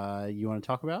there. You want to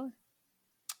talk about it?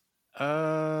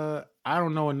 I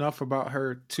don't know enough about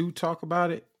her to talk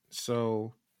about it.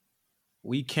 So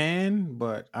we can,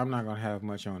 but I'm not going to have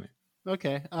much on it.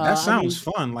 Okay. That sounds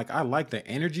fun. Like, I like the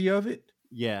energy of it.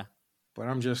 Yeah. But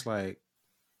I'm just like,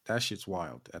 that shit's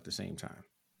wild at the same time.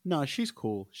 No, she's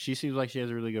cool. She seems like she has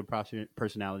a really good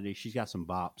personality. She's got some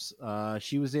bops.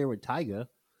 She was there with Tyga.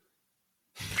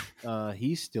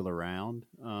 He's still around.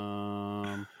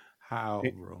 How,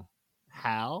 bro?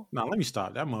 How? No, let me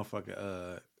stop. That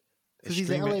motherfucker, because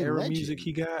he's an LA era legend. Music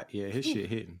he got. Yeah, his shit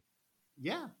hitting.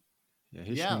 Yeah. Yeah,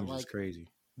 his streams is crazy.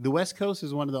 The West Coast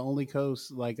is one of the only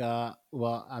coasts, like,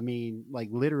 well, I mean, like,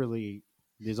 literally,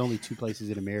 there's only 2 places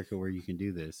in America where you can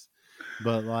do this.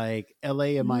 But, like,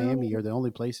 LA and Miami are the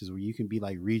only places where you can be,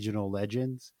 like, regional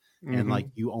legends. And, like,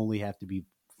 you only have to be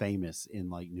famous in,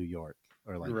 like, New York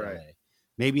or, like, LA.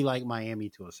 Maybe, like, Miami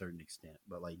to a certain extent.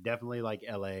 But, like, definitely, like,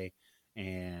 LA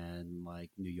and,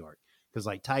 like, New York. Because,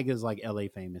 like, Tyga's, like, LA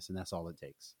famous, and that's all it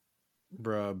takes.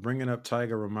 Bruh, bringing up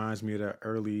Tyga reminds me of that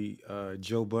early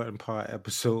Joe Button Pod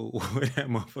episode where that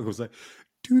motherfucker was like,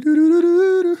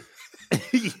 doo-doo-doo-doo-doo-doo.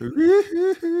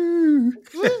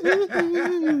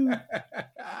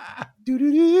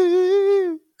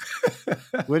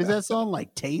 What is that song?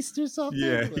 Like Taste or something?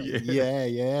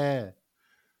 Yeah.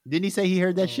 Didn't he say he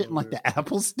heard that shit in like the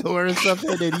Apple store or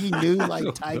something? And he knew like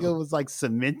Tyga was like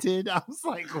cemented? I was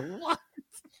like, what?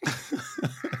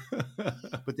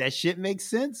 But that shit makes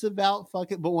sense about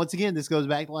fucking. But once again, this goes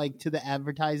back like to the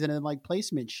advertising and like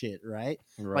placement shit, right?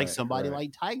 Like somebody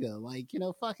like Tyga, like, you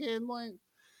know, fucking like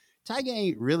Tyga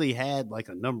ain't really had like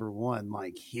a number one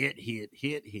like hit.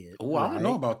 Oh, I don't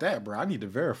know about that, bro. I need to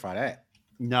verify that.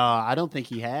 No, I don't think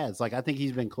he has. Like, I think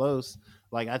he's been close.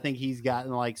 Like, I think he's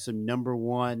gotten like some number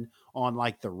one on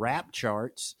like the rap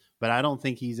charts, but I don't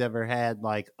think he's ever had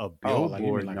like a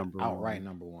Billboard like number outright one.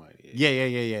 Number one.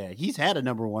 Yeah. He's had a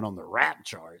number one on the rap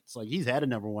charts. Like, he's had a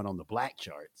number one on the black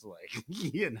charts. Like,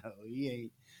 you know, he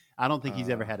ain't. I don't think he's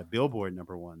ever had a Billboard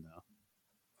number one though.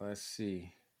 Let's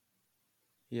see.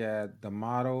 Yeah, the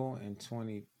model in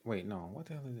 20. Wait, no. What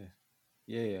the hell is this?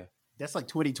 Yeah. That's like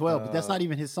 2012, but that's not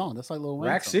even his song. That's like Lil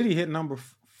Wayne. Rack City hit number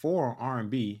 4 on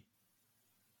R&B.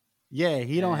 Yeah,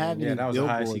 he don't have any that was Billboard,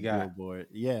 the highest he got. Billboard.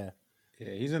 Yeah,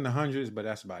 he's in the hundreds, but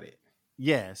that's about it.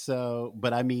 Yeah, so,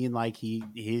 but I mean, like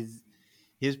his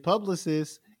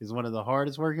publicist is one of the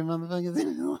hardest working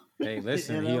motherfuckers. Hey,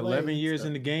 listen, he 11 years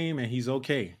in the game and he's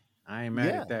okay. I ain't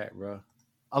mad at that, bro.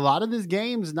 A lot of this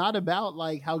game's not about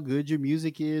like how good your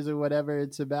music is or whatever.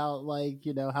 It's about like,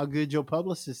 you know, how good your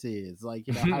publicist is, like,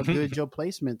 you know, how good your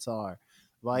placements are.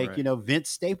 Like, you know, Vince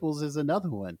Staples is another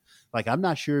one. Like, I'm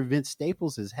not sure Vince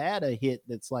Staples has had a hit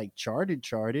that's like charted.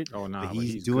 Oh, no, but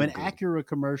he's doing Acura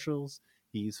commercials.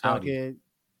 He's fucking.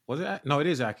 Was it? No, it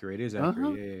is Acura. It is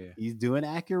Acura. Yeah. He's doing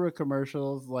Acura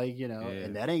commercials, like, you know,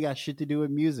 and that ain't got shit to do with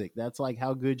music. That's like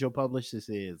how good your publicist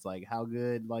is, like how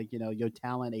good, like, you know, your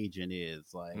talent agent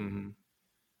is, like,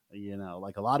 you know,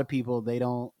 like a lot of people, they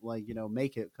don't, like, you know,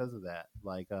 make it because of that.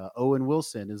 Like Owen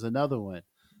Wilson is another one.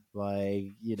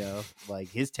 Like, you know, like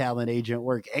his talent agent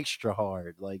worked extra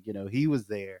hard. Like, you know, he was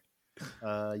there.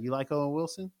 You like Owen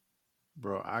Wilson?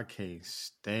 Bro, I can't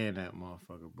stand that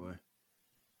motherfucker, boy.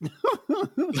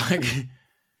 Like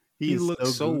he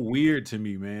looks so weird to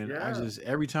me, man. Yeah. I just,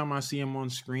 every time I see him on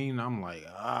screen, I'm like,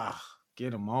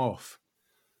 get him off.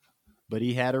 But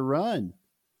he had a run.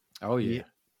 Oh yeah,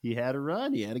 he had a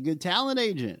run. He had a good talent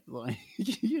agent. Like,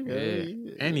 you know,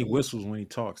 and he whistles when he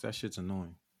talks. That shit's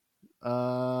annoying.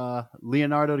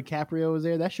 Leonardo DiCaprio was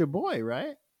there. That's your boy,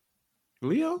 right?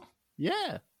 Leo?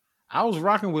 Yeah. I was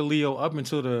rocking with Leo up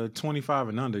until the 25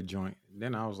 and under joint.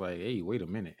 Then I was like, hey, wait a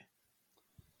minute.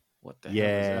 What the hell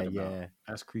is that about? Yeah.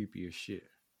 That's creepy as shit.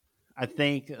 I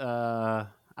think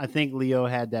Leo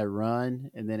had that run,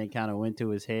 and then it kind of went to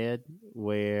his head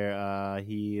where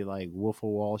he like Wolf of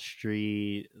Wall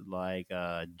Street, like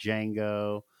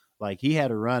Django, like he had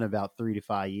a run about 3 to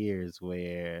 5 years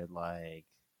where like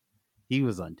he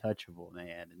was untouchable,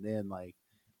 man. And then like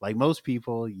most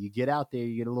people, you get out there,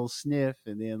 you get a little sniff,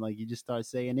 and then like you just start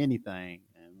saying anything.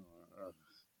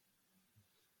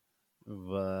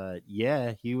 But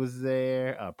yeah, he was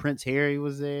there. Prince Harry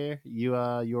was there. You're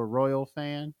a royal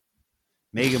fan.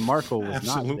 Meghan Markle was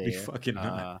not there. Absolutely fucking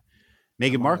not.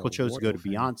 Meghan I'm Markle a chose to go to royal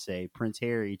fan. Beyonce. Prince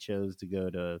Harry chose to go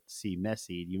to see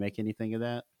Messi. Do you make anything of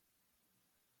that?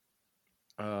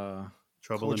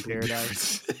 Trouble in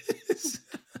Paradise?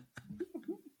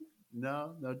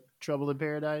 No Trouble in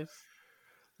Paradise?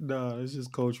 No, it's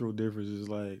just cultural differences.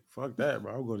 Like, fuck that,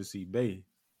 bro. I'm going to see Bay.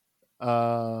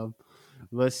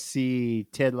 Let's see.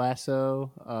 Ted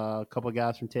Lasso. A couple of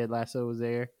guys from Ted Lasso was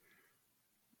there.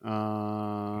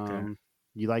 Okay.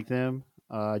 You like them?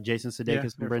 Jason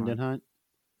Sudeikis and Brendan Hunt.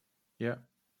 Yeah,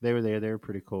 they were there. They were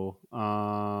pretty cool.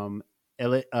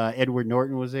 Edward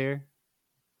Norton was there.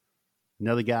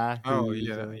 Another guy. Oh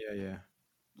yeah.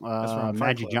 That's from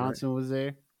Magic Club, Johnson right? was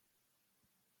there.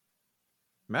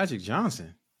 Magic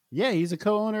Johnson. Yeah, he's a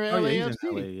co-owner at LAFC. Yeah, he's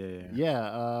in LA.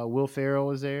 Yeah. Will Ferrell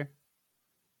was there.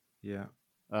 Yeah.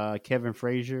 Kevin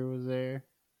Frazier was there.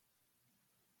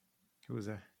 Who was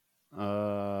that?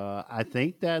 I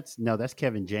think that's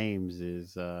Kevin James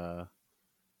is the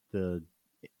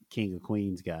King of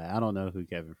Queens guy. I don't know who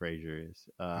Kevin Frazier is.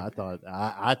 Okay.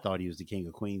 I thought he was the King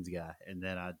of Queens guy, and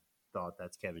then I thought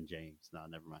that's Kevin James. No,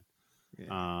 never mind.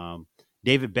 Yeah.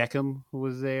 David Beckham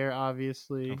was there,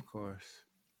 obviously. Of course.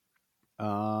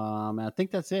 I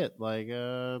think that's it. Like,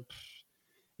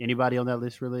 anybody on that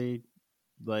list really,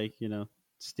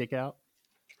 stick out?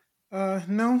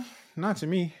 No, not to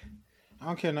me. I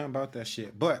don't care nothing about that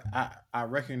shit. But I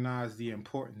recognize the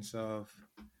importance of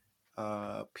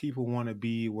people want to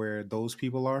be where those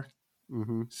people are.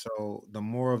 Mm-hmm. So the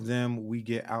more of them we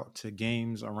get out to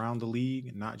games around the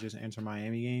league, not just Inter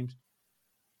Miami games,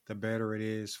 the better it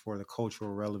is for the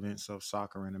cultural relevance of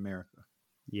soccer in America.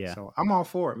 Yeah. So I'm all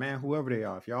for it, man. Whoever they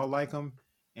are, if y'all like them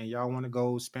and y'all want to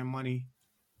go spend money,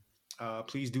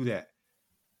 please do that.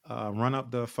 Run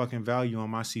up the fucking value on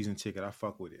my season ticket. I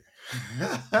fuck with it.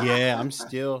 Yeah, I'm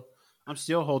still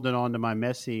holding on to my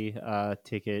Messi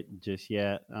ticket just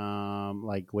yet.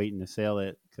 Waiting to sell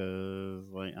it because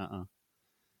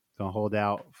gonna hold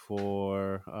out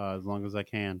for as long as I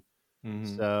can.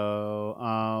 Mm-hmm.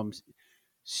 So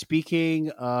speaking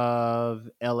of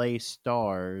LA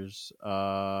Stars,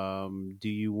 do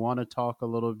you want to talk a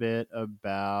little bit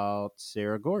about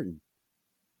Sarah Gorden?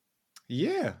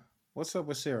 Yeah. What's up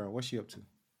with Sarah? What's she up to?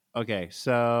 Okay,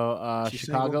 so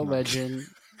Chicago legend.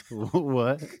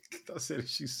 What? I said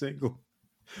she's single.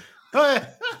 I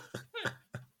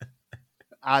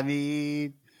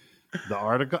mean, the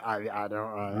article.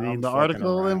 The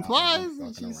article implies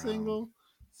that she's single.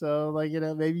 So,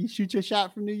 maybe you shoot your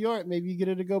shot from New York. Maybe you get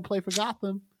her to go play for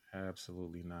Gotham.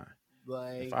 Absolutely not.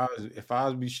 Like, if I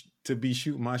was to be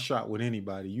shooting my shot with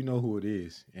anybody, you know who it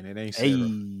is, and it ain't Sarah. Hey,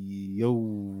 yo,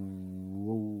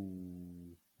 whoa,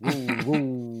 whoa,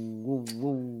 whoa,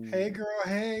 whoa. Hey, girl,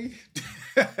 hey.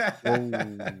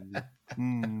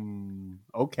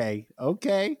 Okay.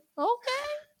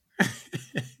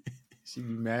 She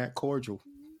be mad cordial.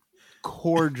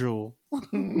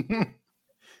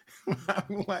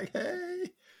 I'm like, hey.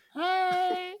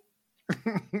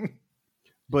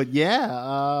 But yeah,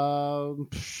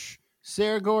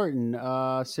 Sarah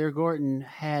Gorden. Sarah Gorden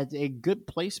had a good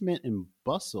placement in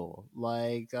Bustle.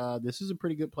 This is a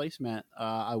pretty good placement.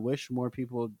 I wish more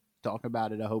people talk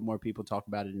about it. I hope more people talk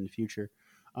about it in the future.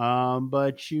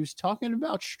 But she was talking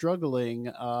about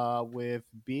struggling with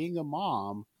being a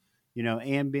mom,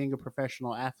 and being a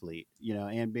professional athlete,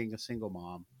 and being a single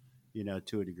mom,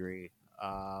 to a degree.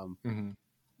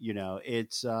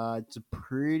 It's a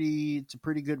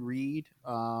pretty good read.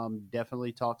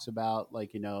 Definitely talks about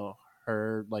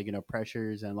her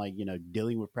pressures and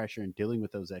dealing with pressure and dealing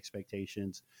with those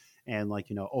expectations, and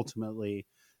ultimately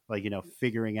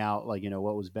figuring out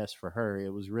what was best for her. It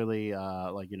was really it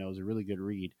was a really good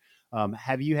read.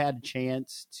 Have you had a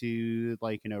chance to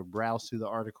browse through the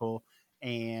article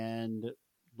and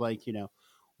what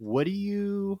do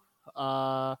you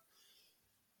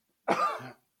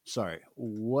sorry,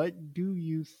 what do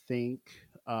you think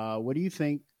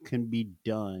can be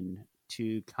done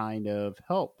to kind of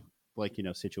help like,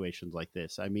 situations like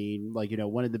this. I mean, like,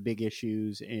 one of the big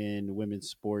issues in women's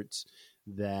sports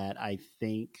that I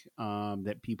think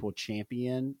that people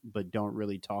champion but don't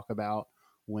really talk about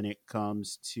when it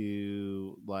comes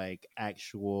to like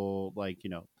actual, like,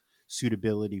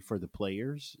 suitability for the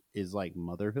players is like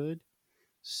motherhood.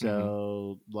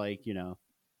 So like,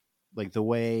 like the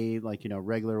way, like,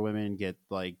 regular women get,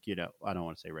 like, I don't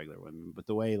want to say regular women, but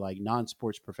the way like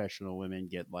non-sports professional women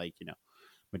get, like,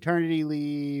 maternity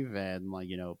leave and, like,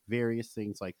 various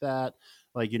things like that.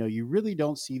 Like, you really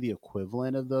don't see the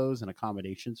equivalent of those and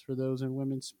accommodations for those in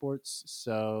women's sports.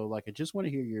 So like, I just want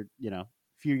to hear your,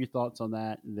 few of your thoughts on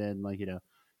that. And then, like,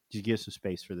 just give some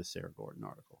space for the Sarah Gorden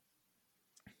article.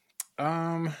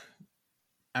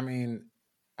 I mean,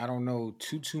 I don't know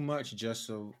too much, just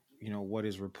so what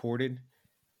is reported.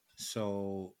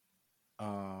 So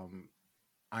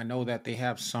I know that they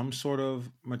have some sort of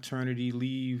maternity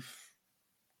leave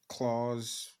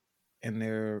clause in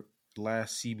their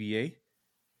last CBA.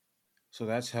 So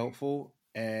that's helpful.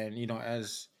 And,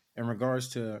 as in regards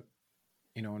to,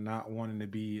 not wanting to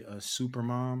be a super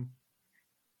mom,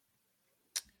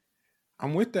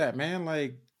 I'm with that, man.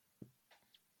 Like,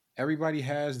 everybody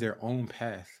has their own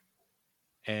path.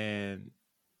 And,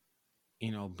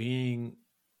 being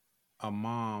a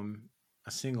mom,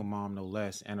 a single mom, no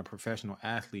less, and a professional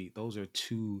athlete, those are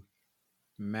two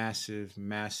massive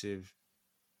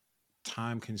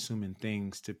time consuming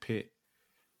things to pit,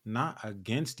 not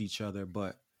against each other,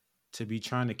 but to be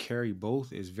trying to carry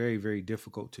both is very, very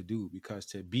difficult to do, because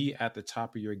to be at the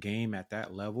top of your game at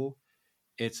that level,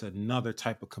 it's another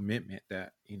type of commitment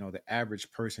that, the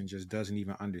average person just doesn't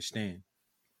even understand.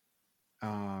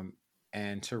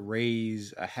 And to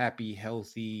raise a happy,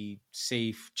 healthy,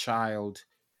 safe child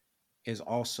is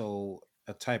also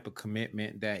a type of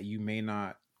commitment that you may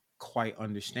not quite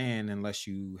understand unless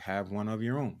you have one of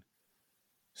your own.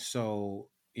 So,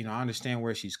 I understand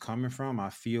where she's coming from. I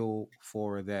feel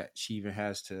for her that she even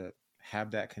has to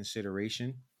have that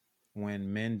consideration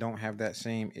when men don't have that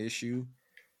same issue.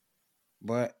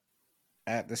 But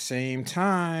at the same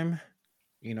time,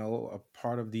 a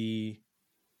part of the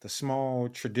small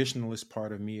traditionalist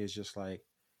part of me is just like,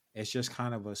 it's just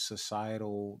kind of a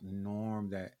societal norm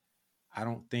that I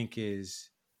don't think is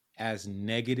as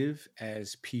negative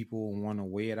as people want to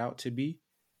weigh it out to be.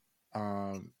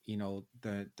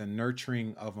 The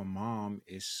nurturing of a mom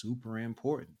is super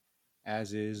important,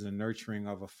 as is the nurturing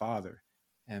of a father.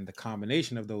 And the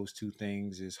combination of those two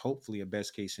things is hopefully a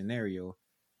best case scenario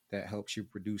that helps you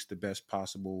produce the best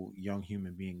possible young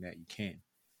human being that you can.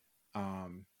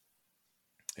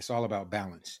 It's all about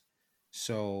balance.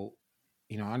 So,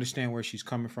 I understand where she's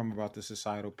coming from about the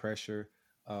societal pressure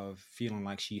of feeling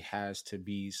like she has to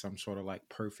be some sort of like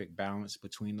perfect balance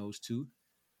between those two.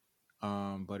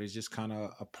 But it's just kind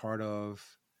of a part of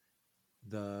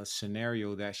the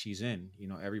scenario that she's in.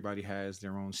 Everybody has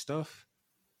their own stuff,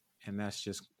 and that's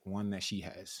just one that she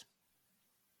has.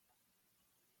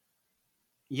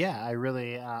 Yeah, I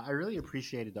really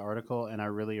appreciated the article, and I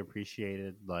really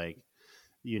appreciated, like,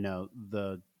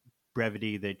 the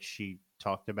brevity that she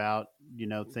talked about,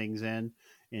 things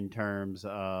in terms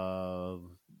of,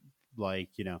 like,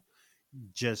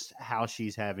 just how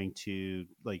she's having to,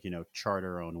 like, chart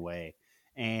her own way.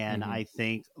 And I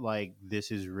think, like,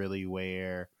 this is really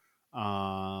where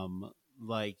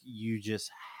like, you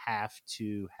just have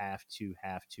to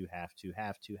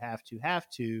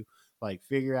like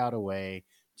figure out a way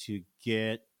to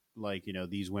get, like,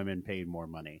 these women paid more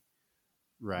money,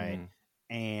 right?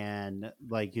 And,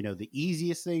 like, the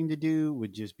easiest thing to do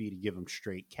would just be to give them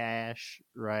straight cash,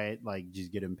 right? Like,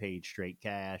 just get them paid straight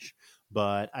cash.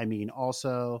 But I mean,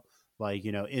 also, like,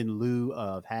 in lieu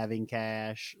of having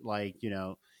cash, like,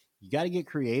 you got to get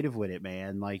creative with it,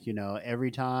 man. Like,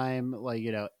 every time, like,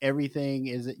 everything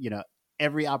isn't,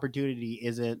 every opportunity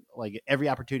isn't, like, every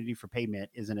opportunity for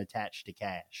payment isn't attached to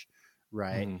cash,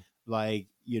 right? Like,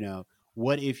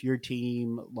 what if your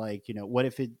team, like, what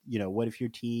if your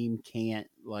team can't,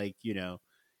 like,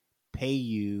 pay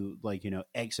you, like,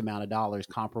 X amount of dollars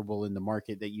comparable in the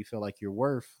market that you feel like you're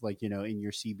worth, like, in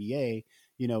your CBA,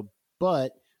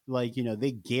 but, like,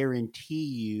 they guarantee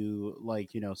you,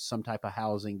 like, some type of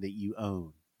housing that you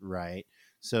own, right?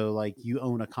 So, like, you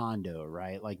own a condo,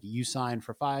 right? Like, you sign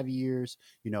for 5 years,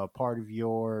 a part of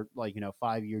your, like,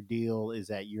 5-year deal is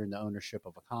that you're in the ownership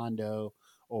of a condo,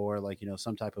 or, like,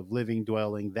 some type of living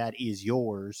dwelling that is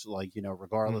yours, like,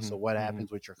 regardless of what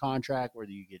happens with your contract, whether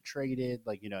you get traded,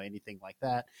 like, anything like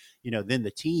that, then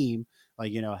the team,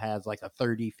 like, has like a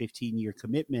 15-year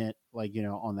commitment, like,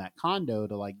 on that condo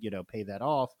to, like, pay that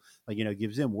off, like,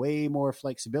 gives them way more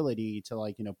flexibility to,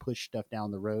 like, push stuff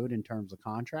down the road in terms of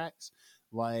contracts.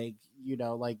 like,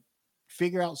 like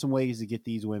figure out some ways to get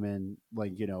these women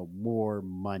like, more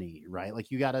money, right?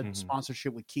 Like you got a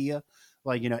sponsorship with Kia.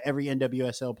 Like, every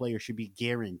NWSL player should be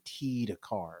guaranteed a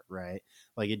car, right?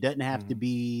 Like it doesn't have to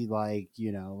be like,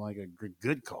 like a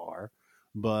good car,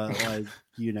 but like,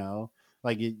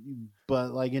 like it,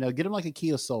 but like, get them like a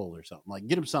Kia Soul or something, like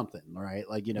get them something, right?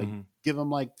 Like, give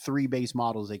them like 3 base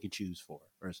models they could choose for,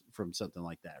 or from something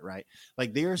like that, right?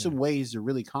 Like there are some ways to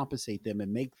really compensate them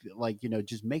and make like,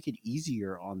 just make it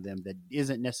easier on them that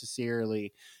isn't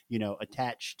necessarily,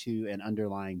 attached to an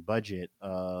underlying budget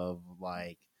of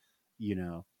like,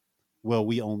 well,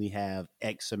 we only have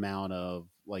X amount of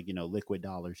like, liquid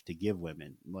dollars to give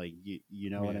women. Like, you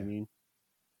know what I mean?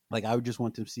 Like I would just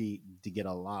want to get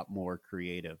a lot more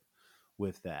creative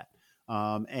with that.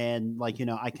 And like,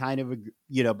 I kind of,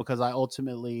 because I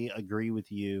ultimately agree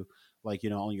with you, like,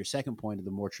 on your second point of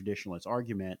the more traditionalist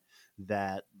argument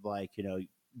that like,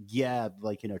 yeah,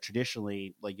 like,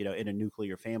 traditionally, like, in a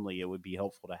nuclear family, it would be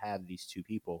helpful to have these two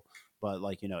people. But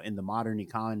like, in the modern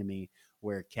economy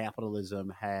where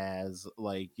capitalism has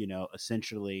like,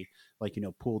 essentially like,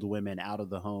 pulled women out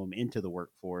of the home into the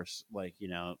workforce, like,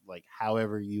 like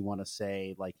however you want to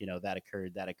say, like, that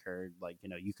occurred, like,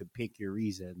 you could pick your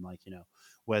reason, like,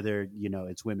 whether,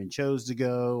 it's women chose to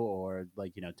go or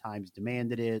like, times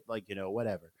demanded it, like,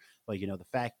 whatever. Like, the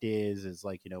fact is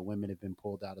like, women have been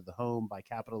pulled out of the home by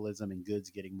capitalism and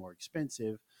goods getting more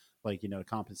expensive, like, to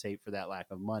compensate for that lack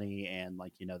of money and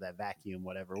like, that vacuum,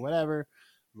 whatever.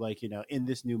 Like, in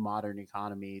this new modern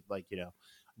economy, like,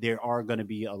 there are going to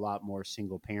be a lot more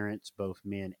single parents, both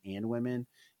men and women,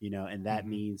 and that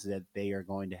means that they are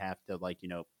going to have to like,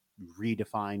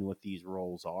 redefine what these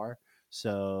roles are.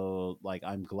 So like,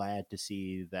 I'm glad to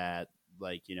see that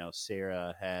like,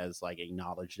 Sarah has like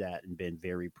acknowledged that and been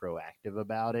very proactive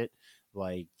about it.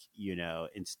 Like,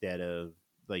 instead of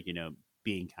like,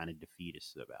 being kind of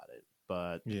defeatist about it.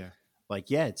 But like,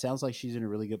 yeah, it sounds like she's in a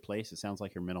really good place. It sounds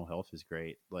like her mental health is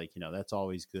great. Like, that's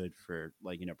always good for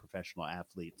like, professional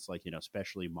athletes, like,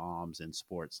 especially moms in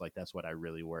sports. Like, that's what I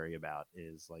really worry about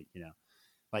is like,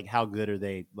 like how good are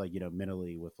they like,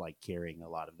 mentally with like carrying a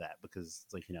lot of that, because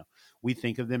it's like, we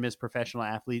think of them as professional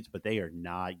athletes, but they are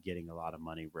not getting a lot of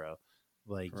money, bro.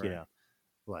 Like,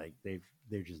 like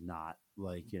they're just not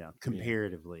like,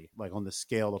 comparatively, like on the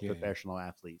scale of professional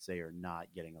athletes, they are not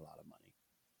getting a lot of money.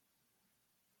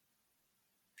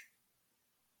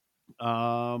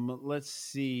 Let's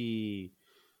see.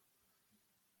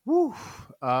 Woo.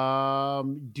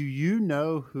 Do you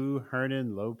know who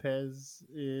Hernan Lopez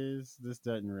is? This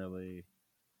doesn't really.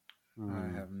 I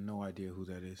have no idea who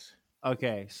that is.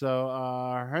 Okay, so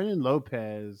Hernan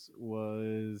Lopez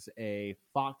was a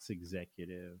Fox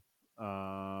executive,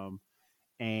 and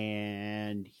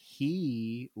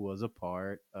he was a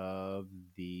part of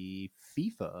the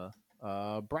FIFA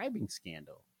bribing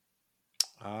scandal.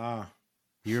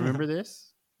 Do you remember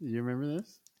this?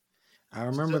 I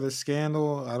remember the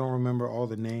scandal. I don't remember all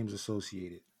the names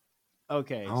associated.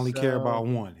 Okay. I only care about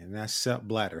one, and that's Sepp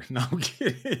Blatter. No, I'm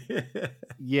kidding.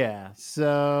 Yeah.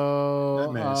 So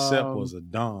that man Sepp was a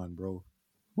don, bro.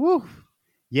 Woo.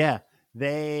 Yeah.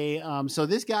 They so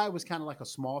this guy was kind of like a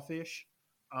small fish.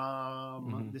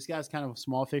 This guy's kind of a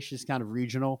small fish, is kind of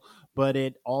regional, but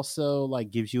it also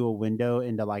like gives you a window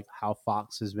into like how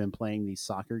Fox has been playing these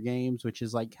soccer games, which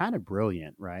is like kind of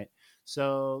brilliant, right?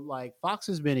 So like Fox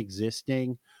has been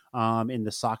existing in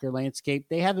the soccer landscape.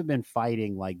 They haven't been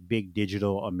fighting like big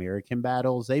digital American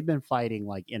battles. They've been fighting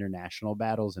like international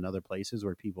battles in other places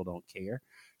where people don't care.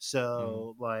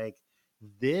 So like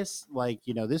this, like,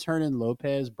 this Hernan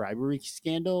Lopez bribery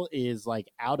scandal is like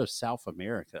out of South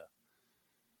America.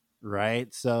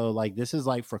 Right. So like this is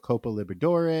like for Copa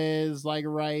Libertadores like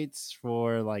rights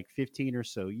for like 15 or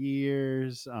so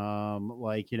years.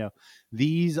 Like,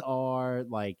 these are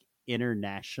like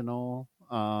international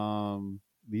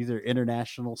these are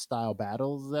international style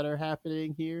battles that are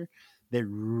happening here that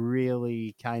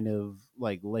really kind of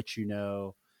like let you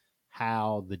know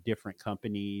how the different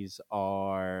companies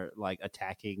are like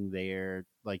attacking their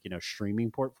like,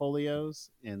 streaming portfolios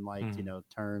in like,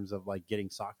 terms of like getting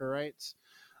soccer rights.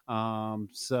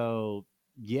 So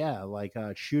yeah, like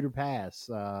shooter pass.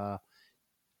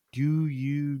 Do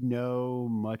you know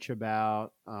much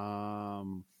about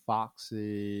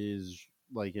Fox's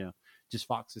like, just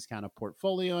Fox's kind of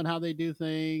portfolio and how they do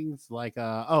things? Like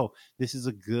this is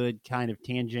a good kind of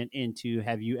tangent into,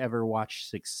 have you ever watched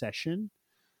Succession?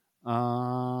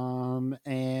 And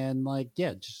like,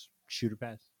 yeah, just shooter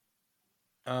pass.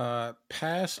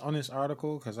 Pass on this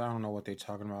article because I don't know what they're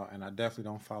talking about, and I definitely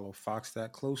don't follow Fox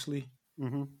that closely.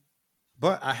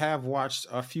 But I have watched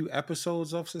a few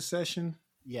episodes of Succession.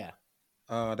 Yeah.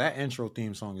 That intro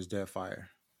theme song is dead fire.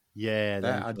 Yeah,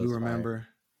 That I do remember.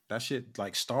 That shit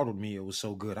like startled me. It was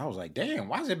so good. I was like, damn,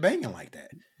 why is it banging like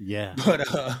that? Yeah.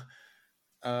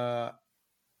 But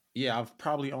yeah, I've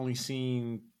probably only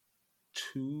seen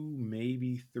 2,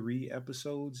 maybe 3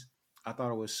 episodes. I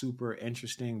thought it was super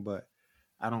interesting, but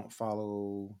I don't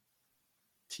follow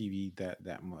TV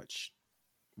that much.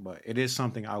 But it is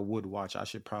something I would watch. I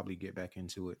should probably get back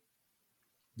into it.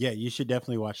 Yeah, you should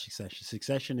definitely watch Succession.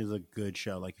 Succession is a good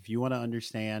show. Like if you want to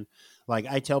understand, like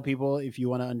I tell people, if you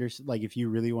want to like if you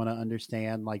really want to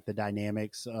understand like the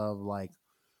dynamics of like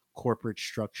corporate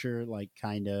structure, like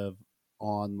kind of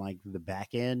on like the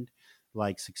back end,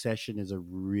 like Succession is a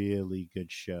really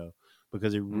good show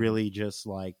because it really just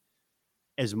like,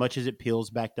 as much as it peels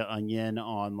back the onion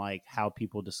on like how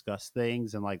people discuss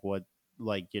things and like what,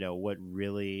 like, you know, what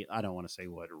really, I don't want to say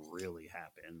what really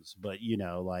happens, but you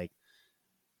know, like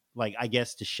I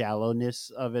guess the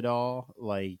shallowness of it all,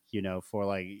 like, you know, for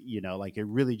like, you know, like it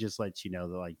really just lets you know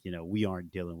that like, you know, we aren't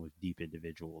dealing with deep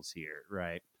individuals here,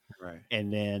 right? Right.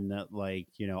 And then like,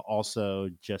 you know, also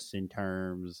just in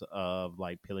terms of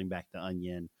like peeling back the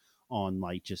onion on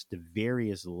like just the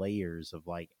various layers of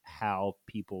like how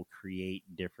people create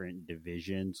different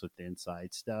divisions with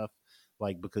inside stuff.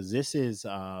 Like because this is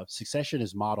Succession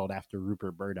is modeled after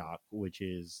Rupert Murdoch, which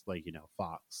is like, you know,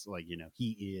 Fox, like, you know,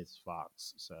 he is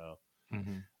Fox. So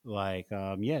like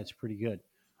yeah, it's pretty good.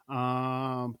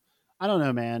 I don't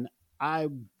know, man. I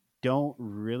don't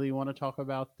really want to talk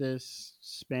about this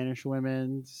Spanish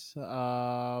women's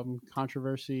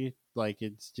controversy. Like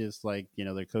it's just like, you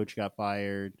know, their coach got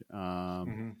fired.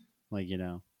 Like, you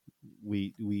know,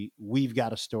 we've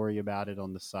got a story about it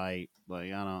on the site.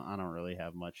 Like I don't really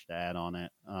have much to add on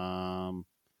it.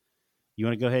 You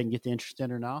want to go ahead and get the interest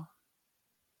in or now?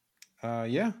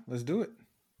 Yeah, let's do it.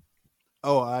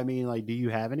 Oh, I mean, like, do you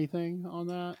have anything on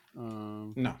that?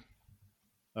 No.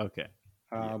 Okay.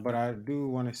 But I do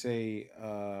want to say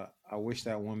I wish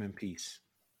that woman peace.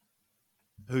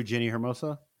 Who, Jenny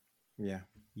Hermoso? Yeah.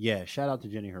 Yeah, shout out to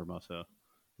Jenny Hermoso.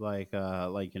 Like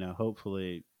you know,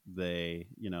 hopefully they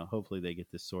get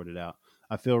this sorted out.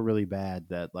 I feel really bad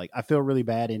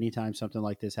anytime something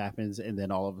like this happens and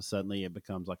then all of a sudden it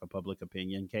becomes like a public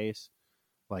opinion case.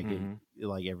 Like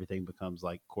like everything becomes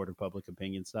like court of public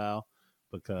opinion style,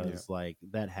 because like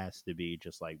that has to be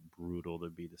just like brutal to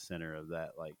be the center of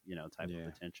that, like, you know, type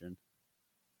of attention.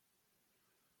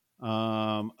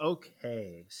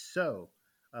 Okay, so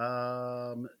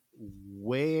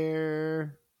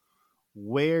where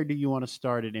do you want to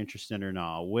start at interesting or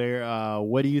not?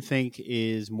 What do you think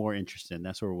is more interesting?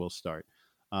 That's where we'll start.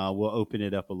 We'll open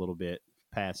it up a little bit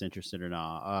past interesting or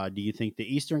not. Do you think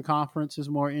the Eastern Conference is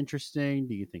more interesting?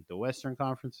 Do you think the Western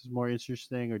Conference is more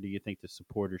interesting? Or do you think the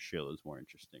Supporter Shield is more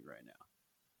interesting right now?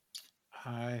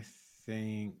 I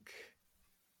think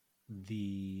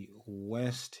the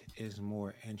West is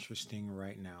more interesting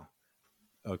right now.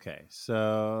 Okay,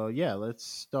 so yeah, let's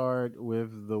start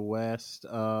with the West.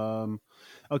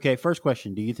 Okay, first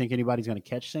question: do you think anybody's going to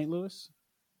catch St. Louis?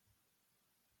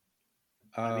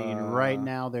 I mean, right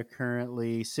now they're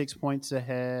currently 6 points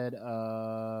ahead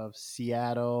of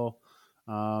Seattle.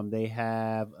 They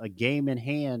have a game in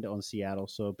hand on Seattle,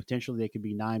 so potentially they could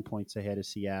be 9 points ahead of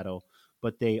Seattle.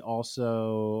 But they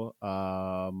also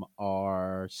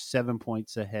are 7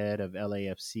 points ahead of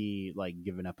LAFC, like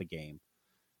giving up a game.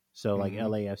 So like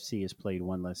LAFC has played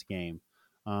one less game.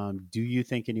 Do you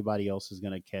think anybody else is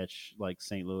going to catch like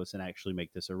St. Louis and actually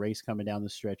make this a race coming down the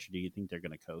stretch? Or do you think they're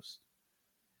going to coast?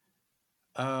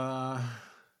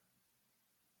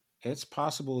 It's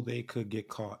possible they could get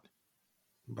caught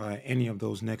by any of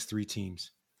those next 3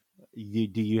 teams.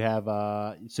 Do you have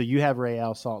so you have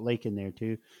Real Salt Lake in there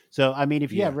too? So I mean,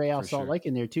 if you have Real Salt Lake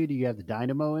in there too, do you have the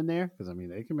Dynamo in there? Because I mean,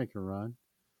 they can make a run.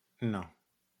 No,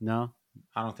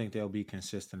 I don't think they'll be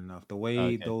consistent enough. The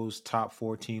way those top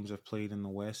 4 teams have played in the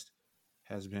West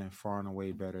has been far and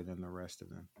away better than the rest of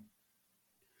them.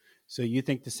 So you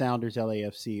think the Sounders,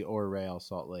 LAFC, or Real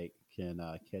Salt Lake can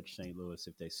catch St. Louis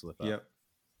if they slip up? Yep.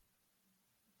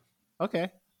 Okay.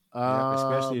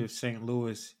 Especially if St.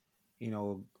 Louis, you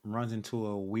know, runs into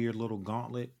a weird little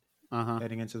gauntlet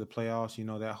heading into the playoffs. You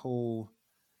know,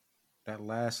 that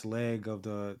last leg of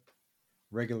the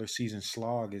regular season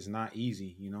slog is not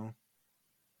easy, you know?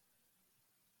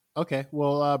 Okay.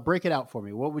 Well, break it out for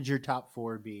me. What would your top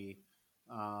 4 be?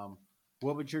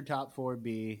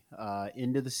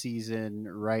 Into the season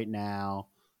right now?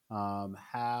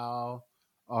 How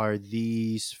are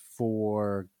these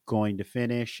 4 going to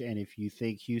finish? And if you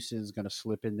think Houston's going to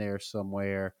slip in there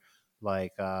somewhere,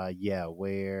 like,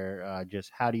 where,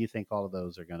 just how do you think all of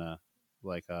those are going to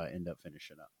like end up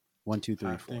finishing up? 1, 2, 3,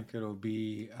 I 4. think it'll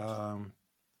be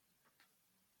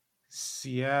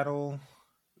Seattle,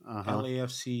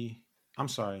 LAFC. I'm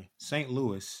sorry, St.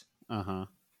 Louis,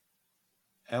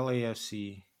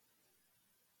 LAFC,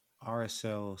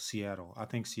 RSL, Seattle. I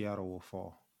think Seattle will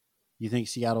fall. You think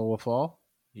Seattle will fall?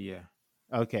 Yeah.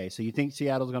 Okay, so you think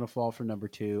Seattle's going to fall for number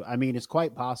 2? I mean, it's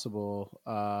quite possible.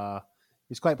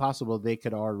 They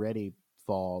could already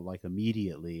fall like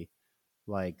immediately,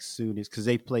 like soon as, because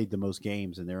they've played the most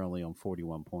games and they're only on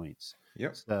 41 points.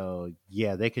 Yep. So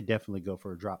yeah, they could definitely go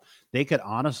for a drop. They could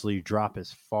honestly drop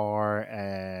as far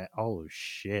as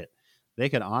they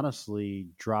could honestly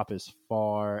drop as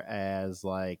far as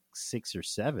like 6 or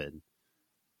 7.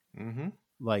 Mm-hmm.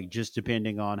 Like just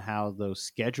depending on how those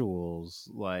schedules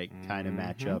like kind of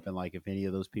match up, and like if any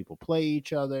of those people play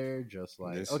each other, just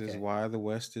like this is why the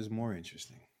West is more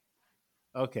interesting.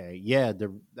 Okay, yeah.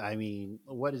 I mean,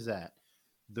 what is that?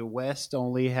 The West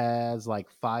only has like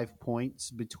 5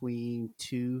 points between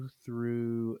 2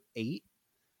 through 8.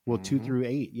 Well, 2 through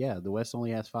 8. Yeah, the West only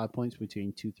has 5 points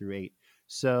between 2 through 8.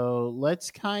 So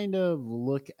let's kind of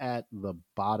look at the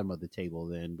bottom of the table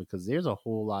then, because there's a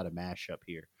whole lot of mashup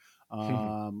here.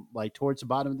 Like towards the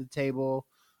bottom of the table,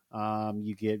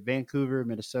 you get Vancouver,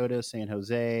 Minnesota, San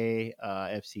Jose,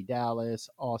 FC Dallas,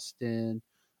 Austin,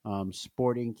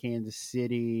 Sporting Kansas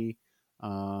City,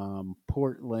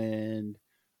 Portland.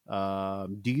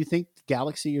 Do you think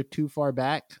Galaxy are too far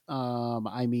back?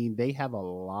 I mean, they have a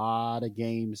lot of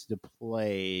games to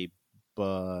play,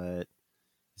 but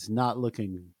it's not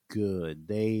looking good.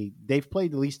 They've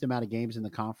played the least amount of games in the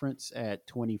conference at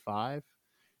 25.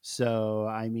 So,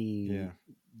 I mean,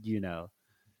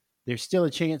 there's still a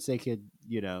chance they could,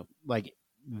 like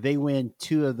they win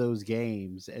 2 of those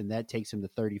games and that takes them to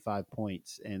 35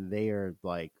 points and they are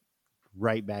like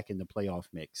right back in the playoff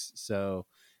mix. So,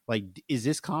 like, is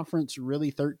this conference really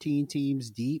 13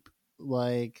 teams deep,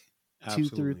 like Absolutely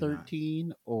 2 through 13,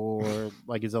 not. Or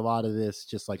like is a lot of this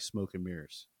just like smoke and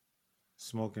mirrors?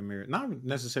 Smoke and mirrors, not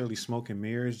necessarily smoke and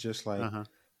mirrors, just like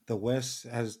the West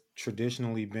has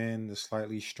traditionally been the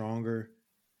slightly stronger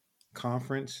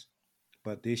conference,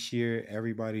 but this year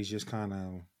everybody's just kind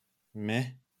of meh.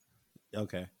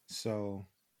 Okay, so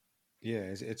yeah,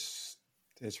 it's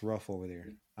rough over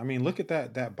there. I mean, look at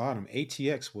that bottom.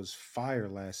 ATX was fire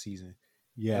last season.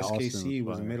 Yeah, SKC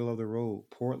was middle of the road.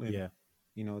 Portland,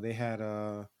 they had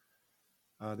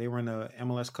they were in the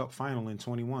MLS Cup final in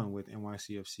 21 with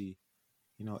NYCFC.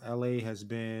 LA has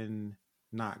been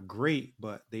not great,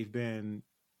 but they've been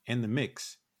in the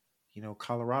mix.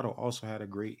 Colorado also had a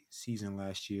great season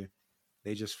last year.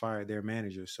 They just fired their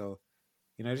manager. So,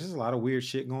 there's just a lot of weird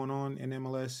shit going on in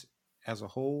MLS as a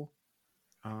whole.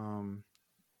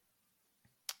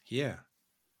 Yeah,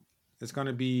 it's going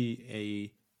to be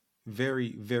a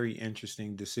very, very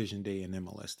interesting decision day in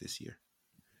MLS this year.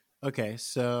 Okay,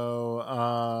 so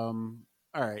all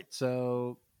right,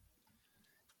 so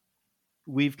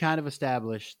we've kind of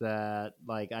established that,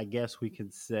 like, I guess we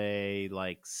could say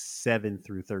like 7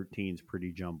 through 13 is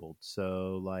pretty jumbled.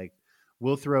 So like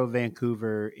we'll throw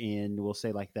Vancouver in, we'll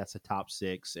say like that's a top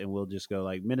 6, and we'll just go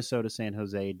like Minnesota, San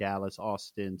Jose, Dallas,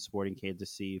 Austin, Sporting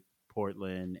Kansas City,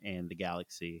 Portland, and the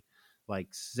Galaxy, like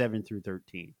 7 through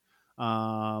 13.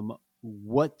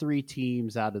 What 3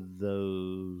 teams out of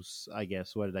those, I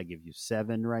guess, what did I give you?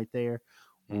 7 right there.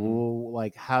 Well,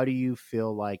 like, how do you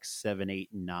feel like 7, 8,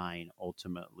 and 9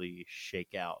 ultimately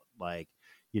shake out? Like,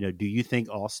 do you think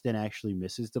Austin actually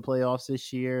misses the playoffs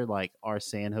this year? Like, are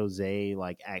San Jose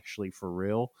like actually for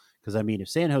real? Because I mean, if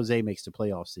San Jose makes the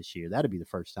playoffs this year, that'd be the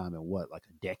first time in what, like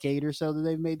a decade or so that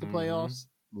they've made the playoffs.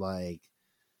 Like,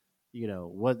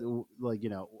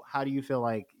 how do you feel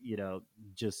like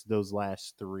just those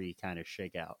last 3 kind of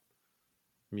shake out?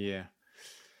 Yeah,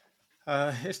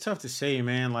 it's tough to say,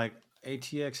 man. Like,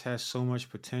 ATX has so much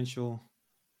potential.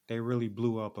 They really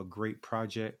blew up a great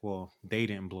project. Well, they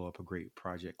didn't blow up a great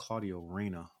project. Claudio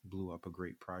Reyna blew up a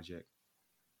great project.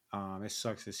 It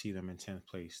sucks to see them in 10th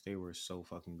place. They were so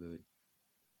fucking good.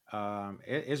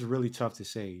 It's really tough to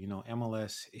say.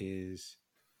 MLS is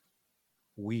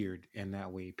weird in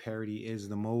that way. Parity is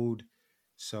the mode.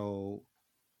 So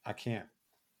I can't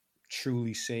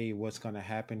truly say what's going to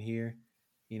happen here.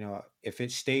 If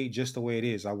it stayed just the way it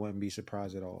is, I wouldn't be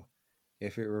surprised at all.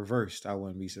 If it reversed, I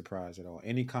wouldn't be surprised at all.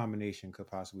 Any combination could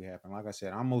possibly happen. Like I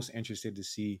said, I'm most interested to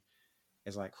see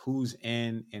is like who's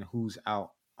in and who's out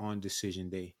on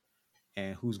decision day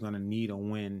and who's going to need a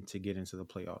win to get into the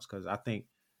playoffs. Because I think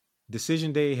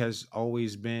decision day has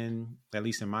always been, at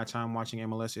least in my time watching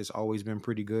MLS, it's always been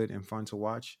pretty good and fun to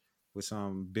watch with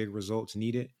some big results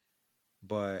needed.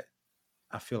 But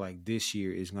I feel like this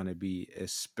year is going to be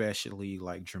especially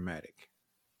like dramatic.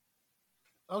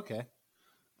 Okay.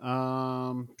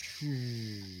 Um.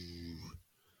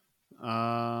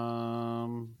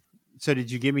 So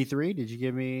did you give me 3? Did you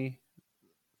give me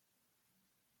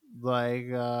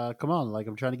come on, like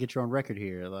I'm trying to get you on record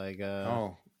here.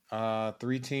 Oh,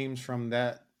 3 teams from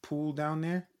that pool down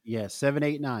there. Yeah, 7,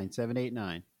 8, 9. 7, 8,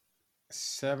 9.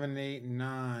 7, 8,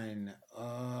 9.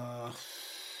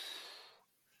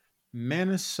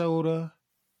 Minnesota,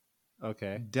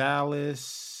 Okay.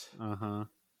 Dallas, Uh-huh.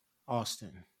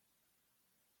 Austin.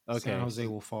 Okay. San Jose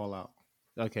will fall out.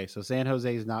 Okay, so San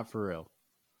Jose is not for real.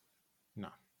 No.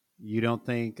 You don't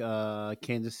think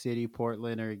Kansas City,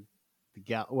 Portland, or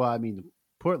well, I mean,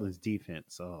 Portland's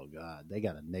defense. Oh God, they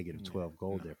got a negative 12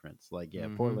 goal difference.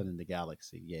 Portland and the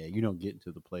Galaxy. Yeah, you don't get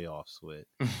into the playoffs with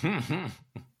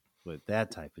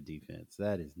that type of defense.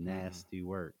 That is nasty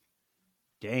work.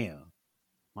 Damn,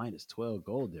 minus 12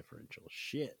 goal differential.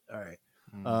 Shit. All right.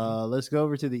 Let's go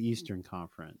over to the Eastern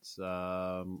Conference.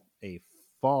 A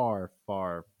far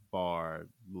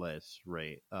less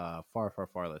rate. Far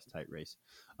less tight race.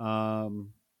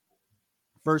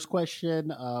 First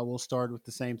question, we'll start with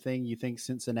the same thing. You think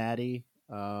Cincinnati?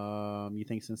 You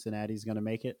think Cincinnati's going to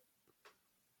make it?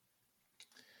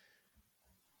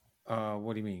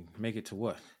 What do you mean? Make it to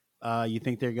what? You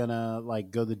think they're gonna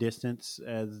go the distance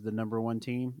as the number 1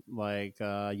 team?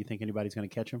 You think anybody's gonna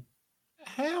catch them?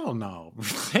 Hell no.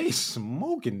 They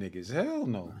smoking niggas. Hell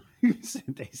no.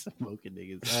 They smoking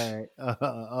niggas. All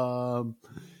right.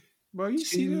 Bro, you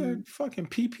see the fucking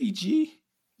PPG?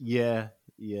 Yeah.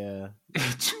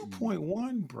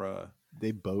 2.1, bruh.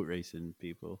 They boat racing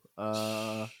people.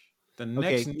 The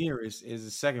next nearest is the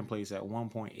second place at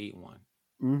 1.81.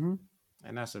 Mm-hmm.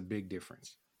 And that's a big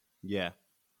difference. Yeah.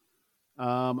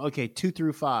 Okay, 2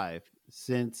 through 5.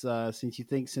 Since you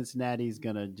think Cincinnati's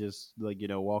gonna just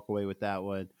walk away with that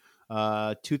one.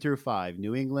 2 through 5.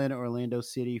 New England, Orlando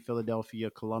City, Philadelphia,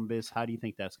 Columbus. How do you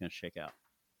think that's gonna shake out?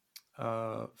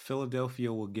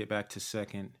 Philadelphia will get back to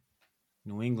second.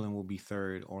 New England will be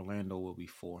third. Orlando will be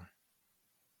 4.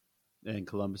 And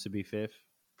Columbus will be 5th?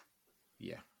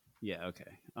 Yeah. Yeah,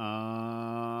 okay.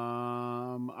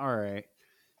 All right.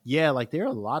 Yeah, there are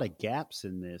a lot of gaps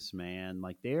in this, man.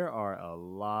 There are a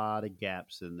lot of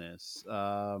gaps in this.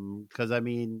 Because, I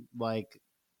mean,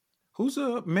 who's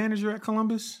a manager at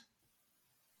Columbus?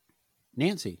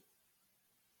 Nancy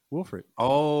Wilfred.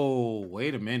 Oh,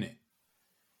 wait a minute.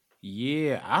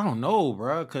 Yeah, I don't know,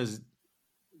 bro, because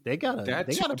they got a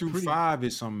 2 through 5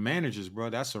 is some managers, bro.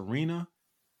 That's Arena.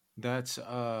 That's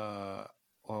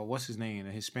what's his name?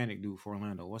 A Hispanic dude for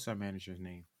Orlando. What's that manager's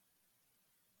name?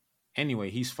 Anyway,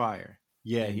 he's fire.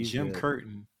 Yeah, and he's Jim good.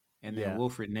 Curtin and then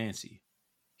Wilfred Nancy.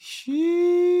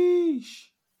 Sheesh.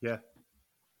 Yeah.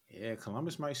 Yeah,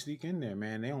 Columbus might sneak in there,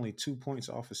 man. They only 2 points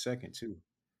off a second, too.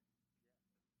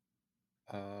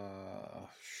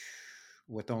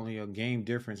 With only a game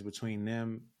difference between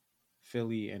them,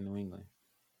 Philly, and New England.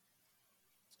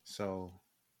 So,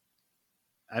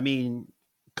 I mean,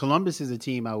 Columbus is a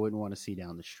team I wouldn't want to see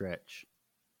down the stretch.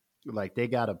 They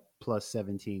got a plus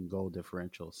 17 goal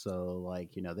differential. So,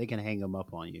 they can hang them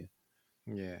up on you.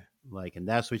 Yeah. And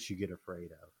that's what you get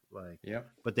afraid of. Yep.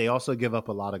 But they also give up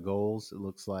a lot of goals. It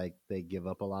looks like they give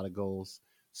up a lot of goals.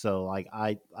 So,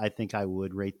 I think I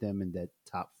would rate them in that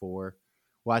top 4.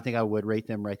 Well, I think I would rate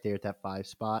them right there at that 5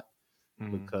 spot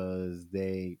because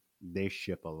they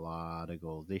ship a lot of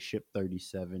goals. They ship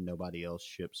 37. Nobody else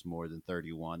ships more than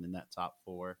 31 in that top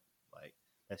 4.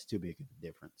 That's too big of a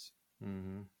difference.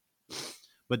 Mm-hmm.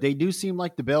 But they do seem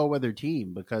like the bellwether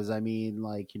team because, I mean,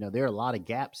 there are a lot of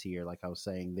gaps here. Like I was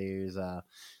saying, there's,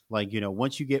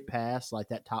 once you get past,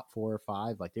 that top 4 or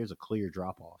 5, there's a clear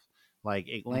drop-off.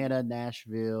 Atlanta,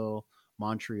 Nashville,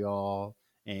 Montreal,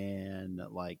 and,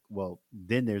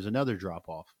 then there's another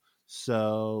drop-off.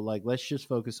 So, let's just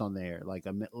focus on there.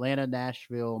 Atlanta,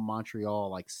 Nashville,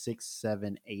 Montreal, 6,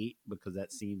 7, 8, because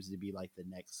that seems to be, the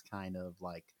next kind of,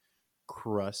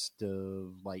 crust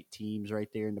of teams right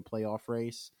there in the playoff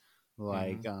race. How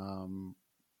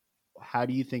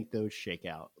do you think those shake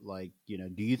out?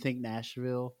 Do you think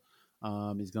Nashville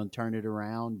is going to turn it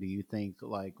around? Do you think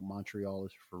Montreal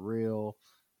is for real?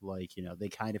 They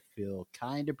kind of feel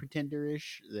kind of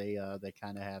pretenderish. They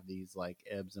kind of have these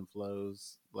ebbs and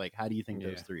flows. How do you think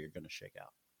those 3 are going to shake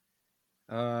out?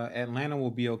 Atlanta will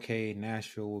be okay.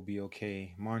 Nashville will be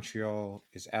okay. Montreal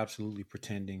is absolutely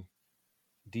pretending.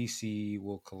 DC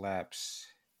will collapse.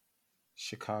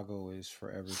 Chicago is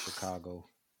forever Chicago.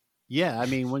 Yeah, I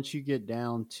mean, once you get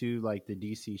down to the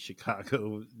DC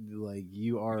Chicago,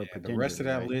 you are a pretender. The rest of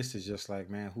that list is just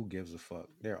man, who gives a fuck?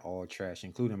 They're all trash,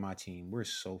 including my team. We're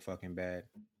so fucking bad.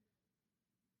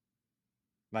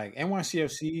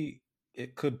 NYCFC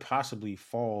it could possibly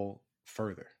fall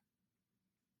further.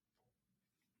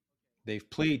 They've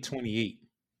played 28.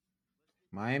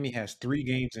 Miami has 3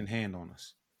 games in hand on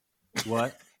us.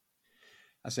 What?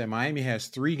 I said Miami has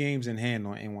 3 games in hand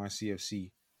on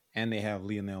NYCFC, and they have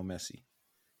Lionel Messi.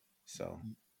 So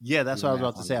yeah, that's what I was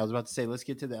about to say. I was about to say, let's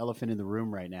get to the elephant in the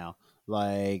room right now.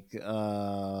 Like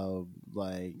Inter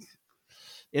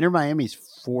Miami's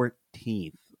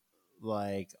 14th.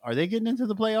 Like, are they getting into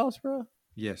the playoffs, bro?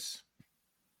 yes.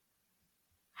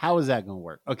 How is that going to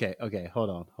work? Okay, hold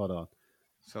on.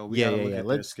 So we gotta look at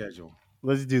their schedule.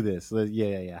 Let's do this.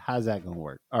 How's that going to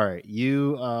work? All right,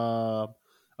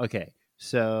 okay.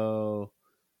 So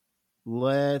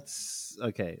let's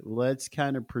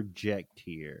kind of project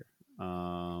here.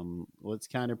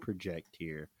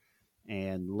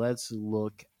 And let's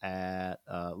look at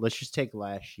let's just take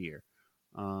last year.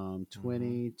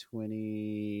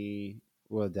 2020,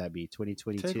 what would that be?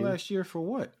 2022. Take last year for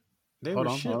what? They were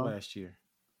shit last year.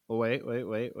 Wait.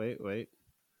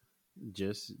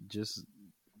 Just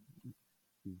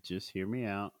hear me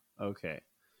out. Okay.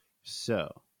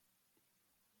 So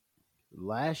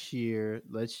last year,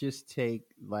 let's just take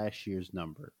last year's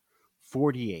number,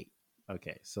 48.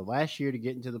 Okay. So last year to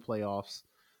get into the playoffs,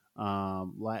 to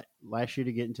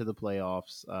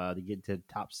get into the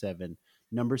top 7,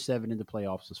 number 7 in the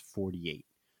playoffs was 48.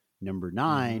 Number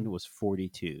 9 was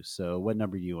 42. So what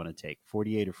number do you want to take?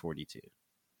 48 or 42?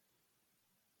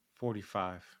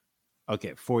 45.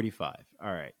 Okay, 45.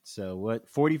 All right. So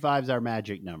 45 is our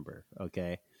magic number.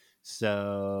 Okay.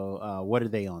 So what are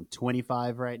they on?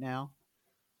 25 right now?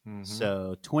 Mm-hmm.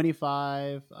 So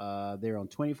 25, they're on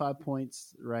 25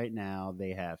 points right now.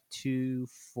 They have 2,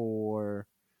 4,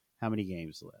 how many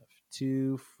games left?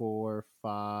 2, 4,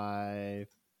 5,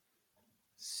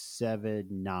 7,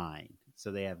 9.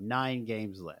 So they have 9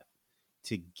 games left.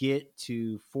 To get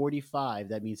to 45,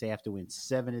 that means they have to win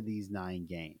 7 of these 9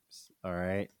 games. All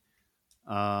right.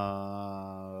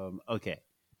 Okay.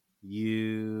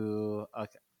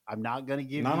 I'm not going to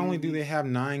give Not only do they have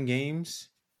 9 games,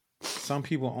 some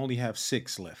people only have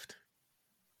 6 left.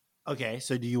 Okay.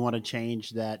 So do you want to change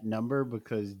that number?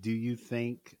 Because do you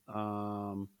think,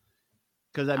 because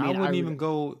I wouldn't even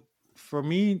go, for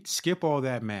me, skip all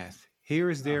that math. Here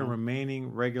is their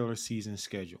remaining regular season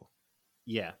schedule.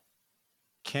 Yeah.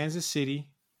 Kansas City,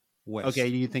 West. Okay,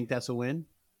 do you think that's a win?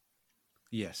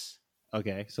 Yes.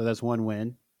 Okay, so that's 1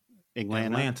 win.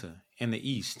 Atlanta in the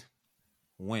East,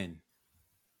 win.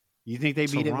 You think they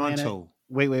beat Atlanta?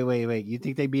 Wait. You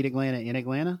think they beat Atlanta in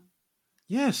Atlanta?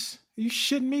 Yes. Are you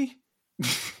shitting me?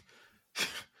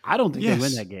 I don't think they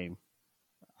win that game.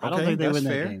 I don't think they win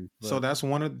fair. That game. But... So that's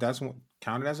one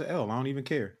counted as an L. I don't even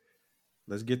care.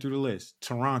 Let's get through the list.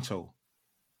 Toronto,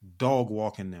 dog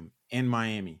walking them in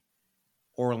Miami.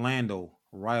 Orlando,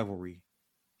 rivalry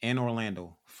in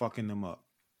Orlando, fucking them up.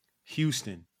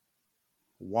 Houston,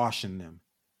 washing them.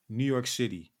 New York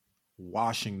City,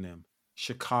 washing them.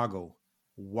 Chicago,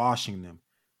 washing them.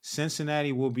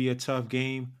 Cincinnati will be a tough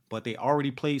game, but they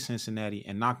already played Cincinnati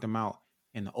and knocked them out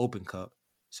in the Open Cup.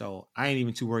 So I ain't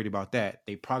even too worried about that.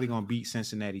 They probably going to beat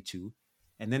Cincinnati too.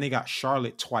 And then they got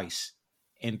Charlotte twice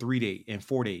in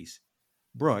 4 days.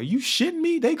 Bro, are you shitting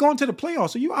me? They going to the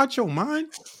playoffs. Are you out your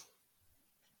mind?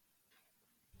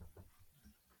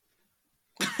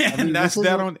 And that's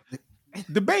that on.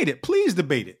 Debate it. Please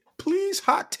debate it. Please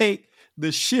hot take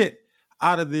the shit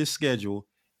out of this schedule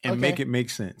and make it make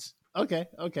sense. Okay.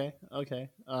 All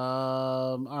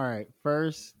right.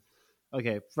 First,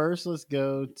 let's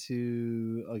go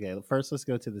to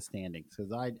the standings,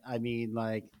 because I mean,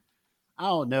 like, I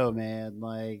don't know, man.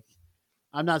 Like,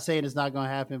 I'm not saying it's not going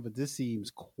to happen, but this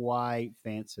seems quite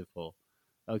fanciful.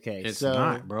 Okay, it's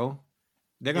not, bro.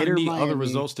 They're going to need other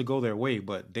results to go their way,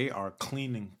 but they are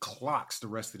cleaning clocks the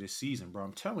rest of this season, bro.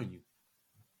 I'm telling you.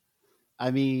 I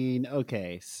mean,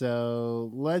 okay, so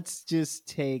let's just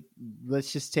take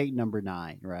number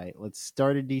 9, right? Let's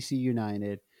start at DC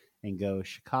United and go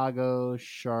Chicago,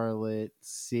 Charlotte,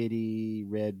 City,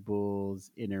 Red Bulls,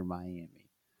 Inter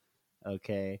Miami.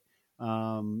 Okay.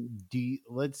 They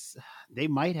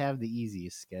might have the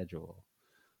easiest schedule.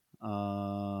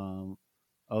 Oh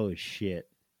shit.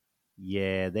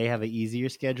 Yeah, they have an easier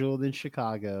schedule than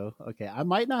Chicago. Okay, I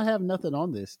might not have nothing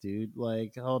on this, dude.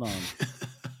 Like, hold on.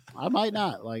 I might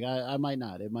not. Like, I might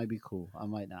not. It might be cool. I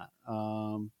might not.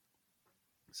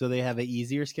 So they have an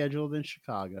easier schedule than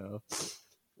Chicago.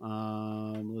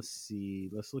 Let's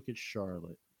see. Let's look at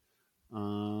Charlotte.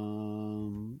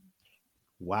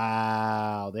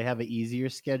 Wow, they have an easier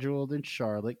schedule than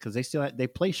Charlotte, because they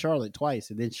play Charlotte twice,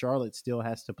 and then Charlotte still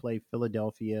has to play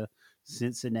Philadelphia,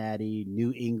 Cincinnati,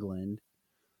 New England.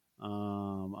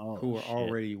 Who are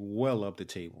already well up the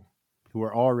table. Who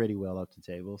are already well up the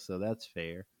table, so that's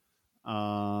fair.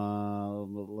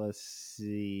 Let's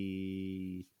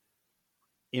see.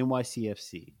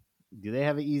 NYCFC. Do they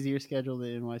have an easier schedule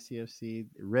than NYCFC?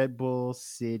 Red Bull,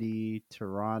 City,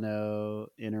 Toronto,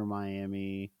 Inter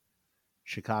Miami,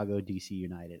 Chicago, DC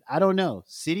United. I don't know.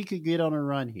 City could get on a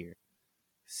run here.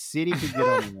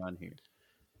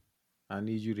 I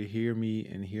need you to hear me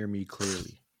and hear me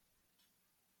clearly.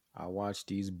 I watch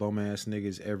these bum ass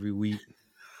niggas every week.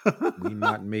 We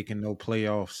not making no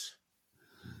playoffs.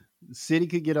 City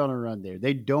could get on a run there.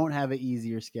 They don't have an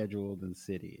easier schedule than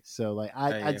City. So, like,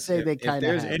 I'd say they kind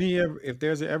of. If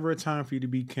there's ever a time for you to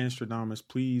be Ken Stradamus,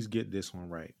 please get this one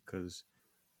right, because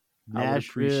I would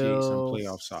appreciate some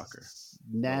playoff soccer.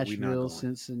 Nashville,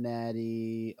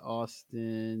 Cincinnati,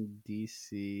 Austin,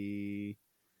 DC,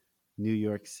 New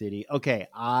York City.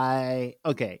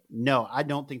 No, I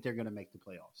don't think they're going to make the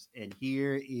playoffs. And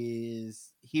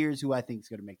here's who I think is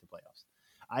going to make the playoffs.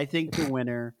 I think the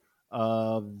winner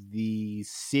of the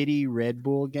City Red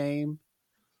Bull game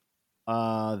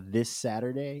this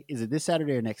Saturday. Is it this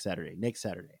Saturday or next Saturday? Next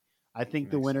Saturday. I think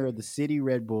the winner of the City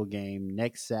Red Bull game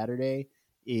next Saturday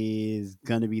is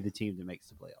going to be the team that makes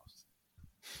the playoffs.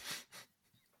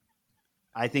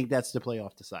 I think that's the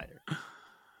playoff decider.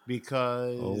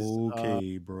 Because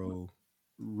bro.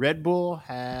 Red Bull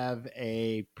have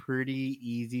a pretty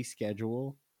easy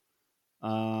schedule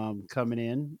coming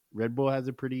in. Red Bull has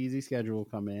a pretty easy schedule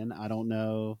coming in. I don't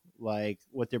know like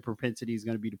what their propensity is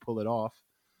going to be to pull it off.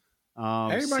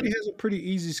 Everybody has a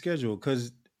pretty easy schedule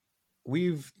because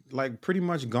we've like pretty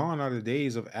much gone out of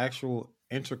days of actual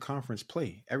interconference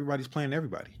play. Everybody's playing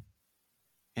everybody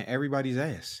and everybody's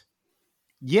ass.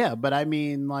 Yeah, but I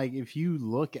mean, like if you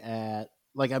look at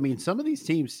some of these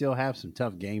teams still have some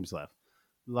tough games left.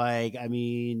 Like, I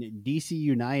mean, DC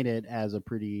United has a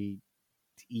pretty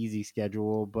easy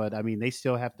schedule, but I mean, they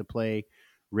still have to play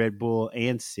Red Bull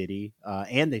and City,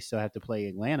 and they still have to play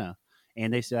Atlanta,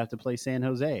 and they still have to play San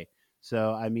Jose.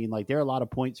 So, I mean, like, there are a lot of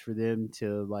points for them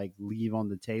to like leave on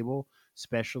the table,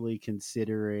 especially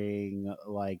considering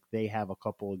like they have a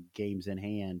couple of games in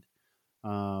hand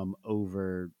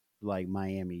over like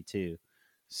Miami too.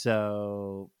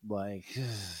 So, like,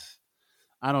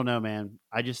 I don't know, man.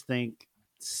 I just think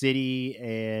City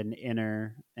and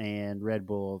Inter and Red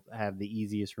Bull have the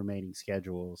easiest remaining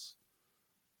schedules.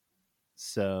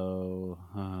 So,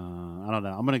 I don't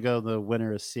know. I'm going to go the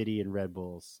winner of City and Red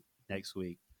Bulls next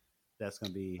week. That's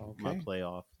going to be my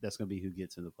playoff. That's going to be who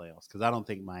gets in the playoffs because I don't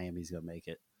think Miami's going to make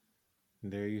it.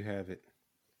 There you have it.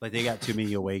 Like, they got too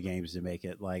many away games to make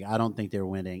it. Like, I don't think they're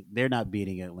winning. They're not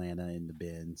beating Atlanta in the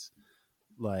bins.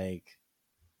 Like,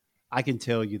 I can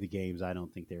tell you the games I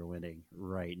don't think they're winning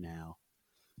right now.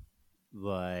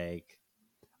 Like,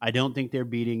 I don't think they're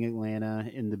beating Atlanta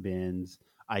in the bins.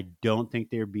 I don't think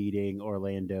they're beating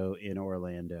Orlando in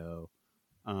Orlando.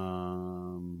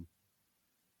 I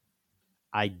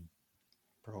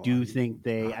do think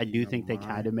they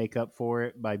kind of make up for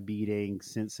it by beating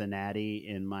Cincinnati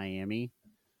and Miami.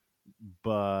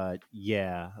 But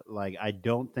yeah, like I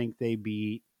don't think they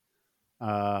beat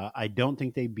Atlanta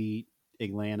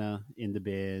in the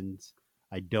bins.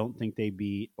 I don't think they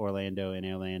beat Orlando in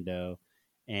Orlando.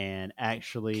 And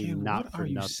actually, Ken, not what for are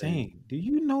you nothing. saying? Do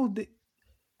you know that?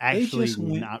 Actually,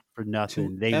 not for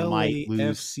nothing. They might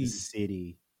lose to LAFC.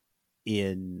 City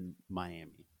in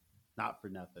Miami. Not for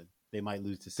nothing. They might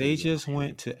lose to City. They just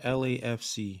went to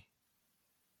LAFC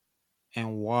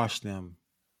and washed them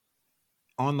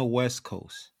on the West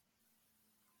Coast.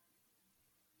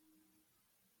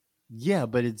 Yeah,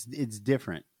 but it's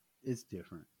different. It's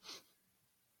different.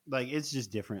 Like, it's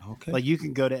just different. Okay. Like, you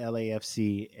can go to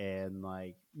LAFC and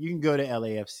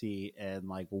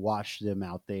watch them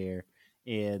out there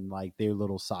in like their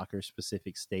little soccer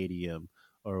specific stadium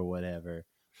or whatever.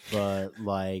 But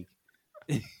like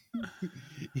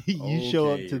you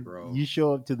show up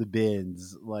to the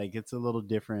bins, like it's a little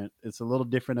different. It's a little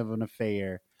different of an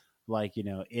affair. Like, you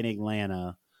know, in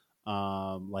Atlanta,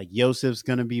 like Yosef's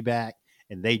gonna be back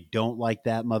and they don't like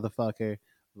that motherfucker.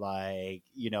 Like,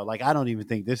 you know, like I don't even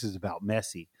think this is about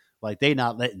Messi. Like, they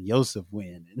not letting Yosef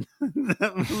win.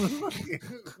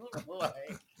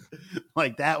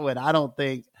 like that one, I don't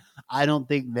think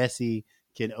Messi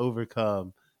can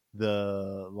overcome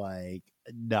the like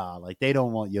they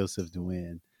don't want Yosef to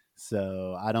win.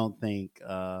 So I don't think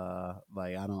I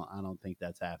don't think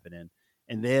that's happening.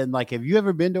 And then, like, have you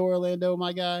ever been to Orlando,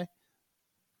 my guy?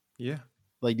 Yeah.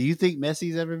 Like, do you think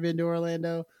Messi's ever been to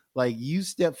Orlando? Like, you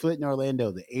step foot in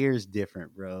Orlando, the air's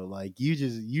different, bro. Like, you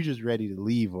just ready to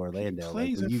leave Orlando. He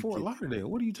plays in Fort Lauderdale.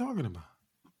 What are you talking about?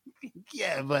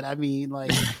 Yeah, but I mean,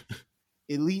 like,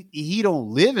 at least he don't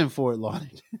live in Fort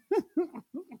Lauderdale.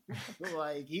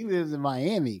 Like, he lives in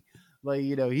Miami. Like,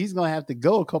 he's gonna have to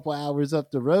go a couple hours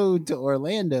up the road to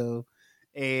Orlando,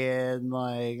 and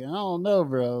like, I don't know,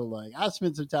 bro. Like, I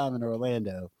spent some time in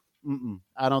Orlando.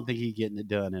 I don't think he's getting it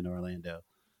done in Orlando.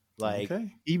 Like,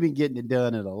 he been getting it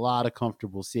done in a lot of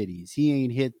comfortable cities. He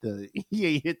ain't hit the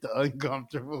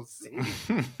uncomfortable cities.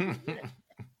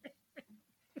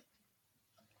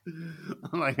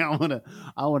 Like, I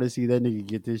wanna see that nigga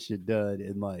get this shit done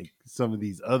in like some of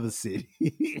these other cities.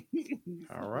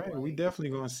 All right, we definitely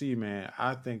gonna see, man.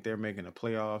 I think they're making the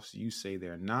playoffs. You say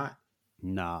they're not.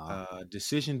 Nah.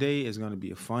 Decision day is gonna be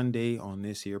a fun day on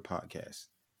this here podcast.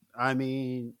 I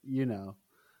mean,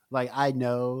 like, I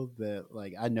know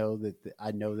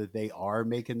that they are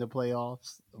making the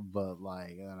playoffs, but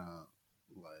like,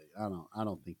 I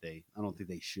don't think they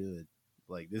should.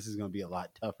 Like, this is gonna be a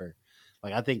lot tougher.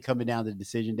 Like, I think coming down to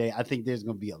decision day, I think there's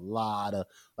going to be a lot of,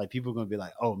 like, people are going to be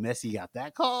like, oh, Messi got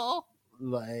that call?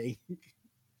 Like,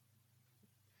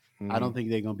 I don't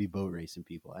think they're going to be boat racing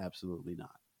people. Absolutely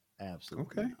not.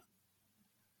 Absolutely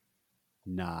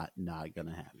not. Not going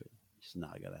to happen. It's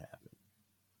not going to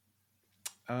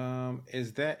happen.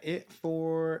 Is that it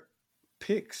for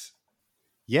picks?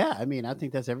 Yeah, I mean, I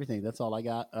think that's everything. That's all I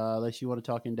got. Unless you want to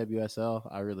talk NWSL,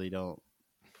 I really don't.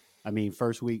 I mean,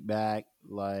 first week back,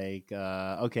 like,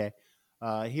 okay.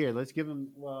 Here, let's give them.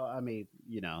 Well, I mean,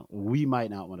 we might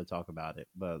not want to talk about it,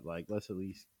 but like, let's at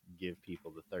least give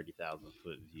people the 30,000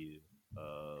 foot view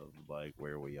of like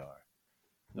where we are.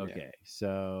 Okay,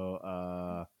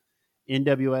 so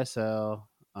NWSL.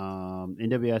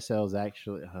 NWSL is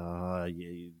actually.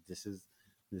 This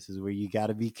is where you got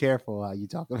to be careful how you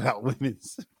talk about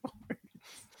women's sports.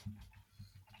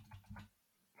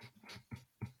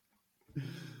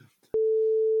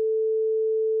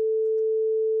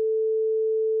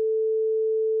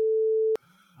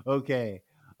 Okay.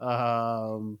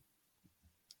 All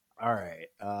right.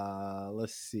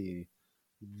 Let's see.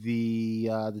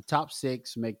 The top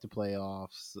 6 make the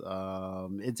playoffs.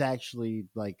 It's actually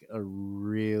like a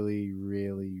really,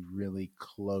 really, really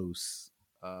close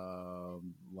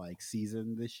like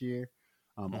season this year.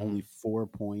 Only 4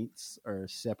 points are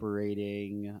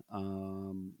separating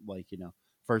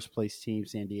first place team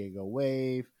San Diego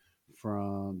Wave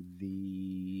from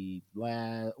the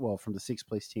from the 6th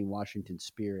place team Washington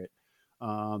Spirit.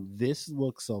 This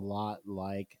looks a lot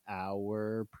like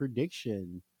our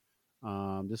prediction.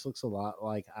 This looks a lot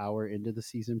like our end of the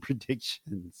season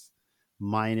predictions,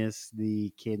 minus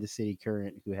the Kansas City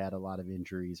Current, who had a lot of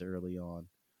injuries early on.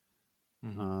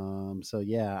 So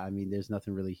yeah, I mean, there's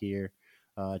nothing really here.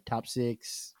 Top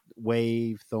 6: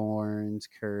 Wave, Thorns,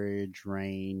 Courage,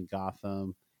 Rain,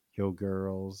 Gotham, Yo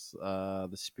Girls, the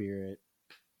Spirit.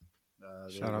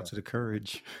 Shout out to the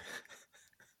Courage.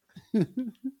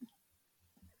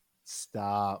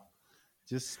 Stop.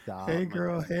 Just stop. Hey,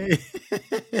 girl. Hey.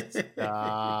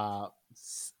 Stop.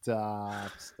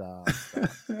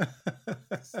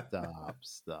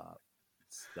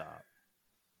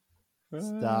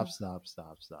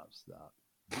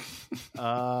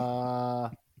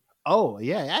 Oh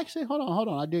yeah, actually, hold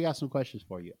on. I do got some questions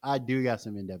for you. I do got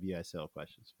some NWSL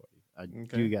questions for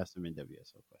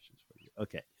you.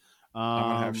 Okay. I'm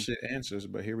gonna have shit answers,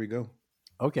 but here we go.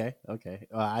 Okay.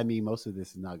 I mean, most of this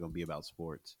is not going to be about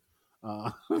sports.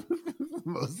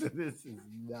 Most of this is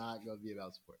not going to be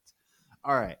about sports.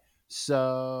 All right.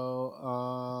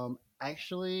 So,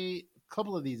 actually, a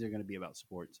couple of these are going to be about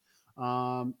sports.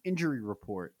 Injury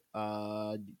report.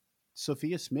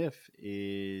 Sophia Smith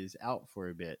is out for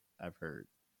a bit, I've heard.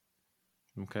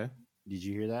 Okay. Did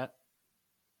you hear that?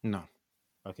 No.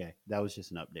 Okay. That was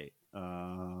just an update.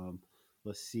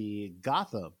 Let's see.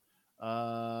 Gotham.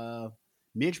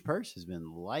 Midge Purse has been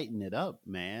lighting it up,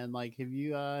 man. Like, have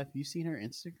you seen her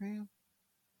Instagram?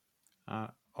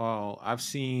 Well, I've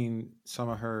seen some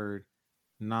of her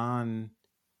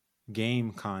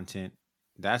non-game content.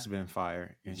 That's been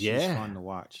fire, and she's fun to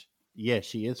watch. Yeah,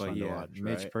 she is fun to watch.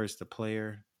 Midge Purse, the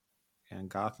player, and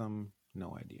Gotham,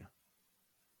 no idea.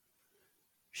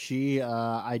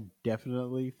 I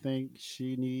definitely think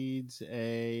she needs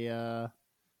a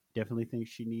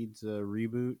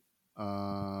reboot.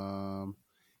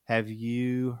 Have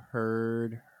you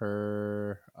heard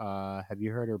her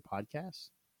podcast?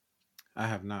 I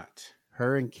have not.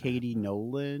 Her and Katie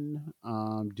Nolan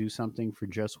do something for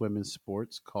Just Women's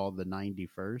Sports called the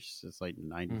 91st. It's like the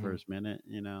 91st minute,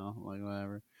 like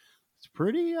whatever. It's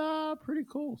pretty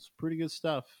cool. It's pretty good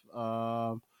stuff.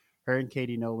 Her and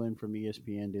Katie Nolan from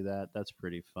ESPN do that. That's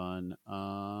pretty fun.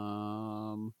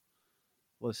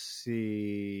 Let's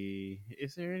see.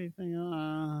 Is there anything?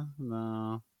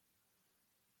 No.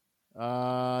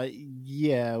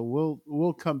 Yeah,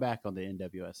 we'll come back on the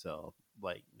NWSL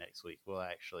like next week. We'll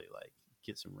actually like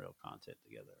get some real content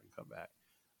together and come back.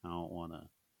 I don't want to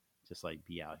just like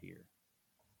be out here.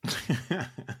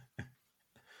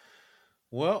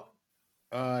 Well,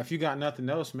 if you got nothing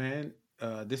else, man,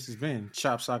 this has been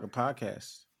Chop Soccer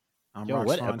Podcast. I'm Yo, Rox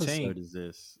what Fontaine. episode is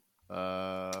this?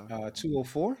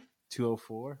 204.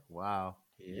 204. Wow.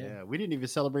 Yeah. Yeah, we didn't even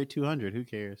celebrate 200. Who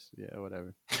cares? Yeah,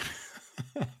 whatever.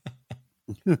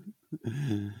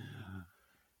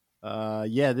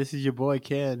 Yeah, this is your boy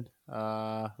Ken.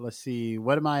 Let's see.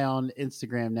 What am I on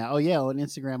Instagram now? Oh yeah, on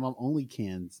Instagram I'm only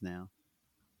Kens now.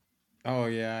 Oh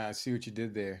yeah, I see what you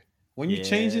did there. When you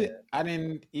change it, I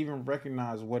didn't even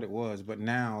recognize what it was, but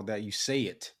now that you say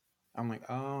it, I'm like,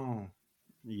 oh.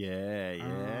 Yeah.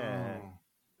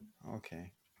 Oh,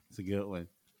 okay. It's a good one.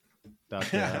 About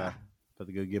to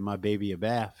go give my baby a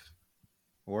bath.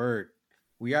 Word.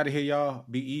 We out of here, y'all.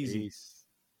 Be easy. Peace.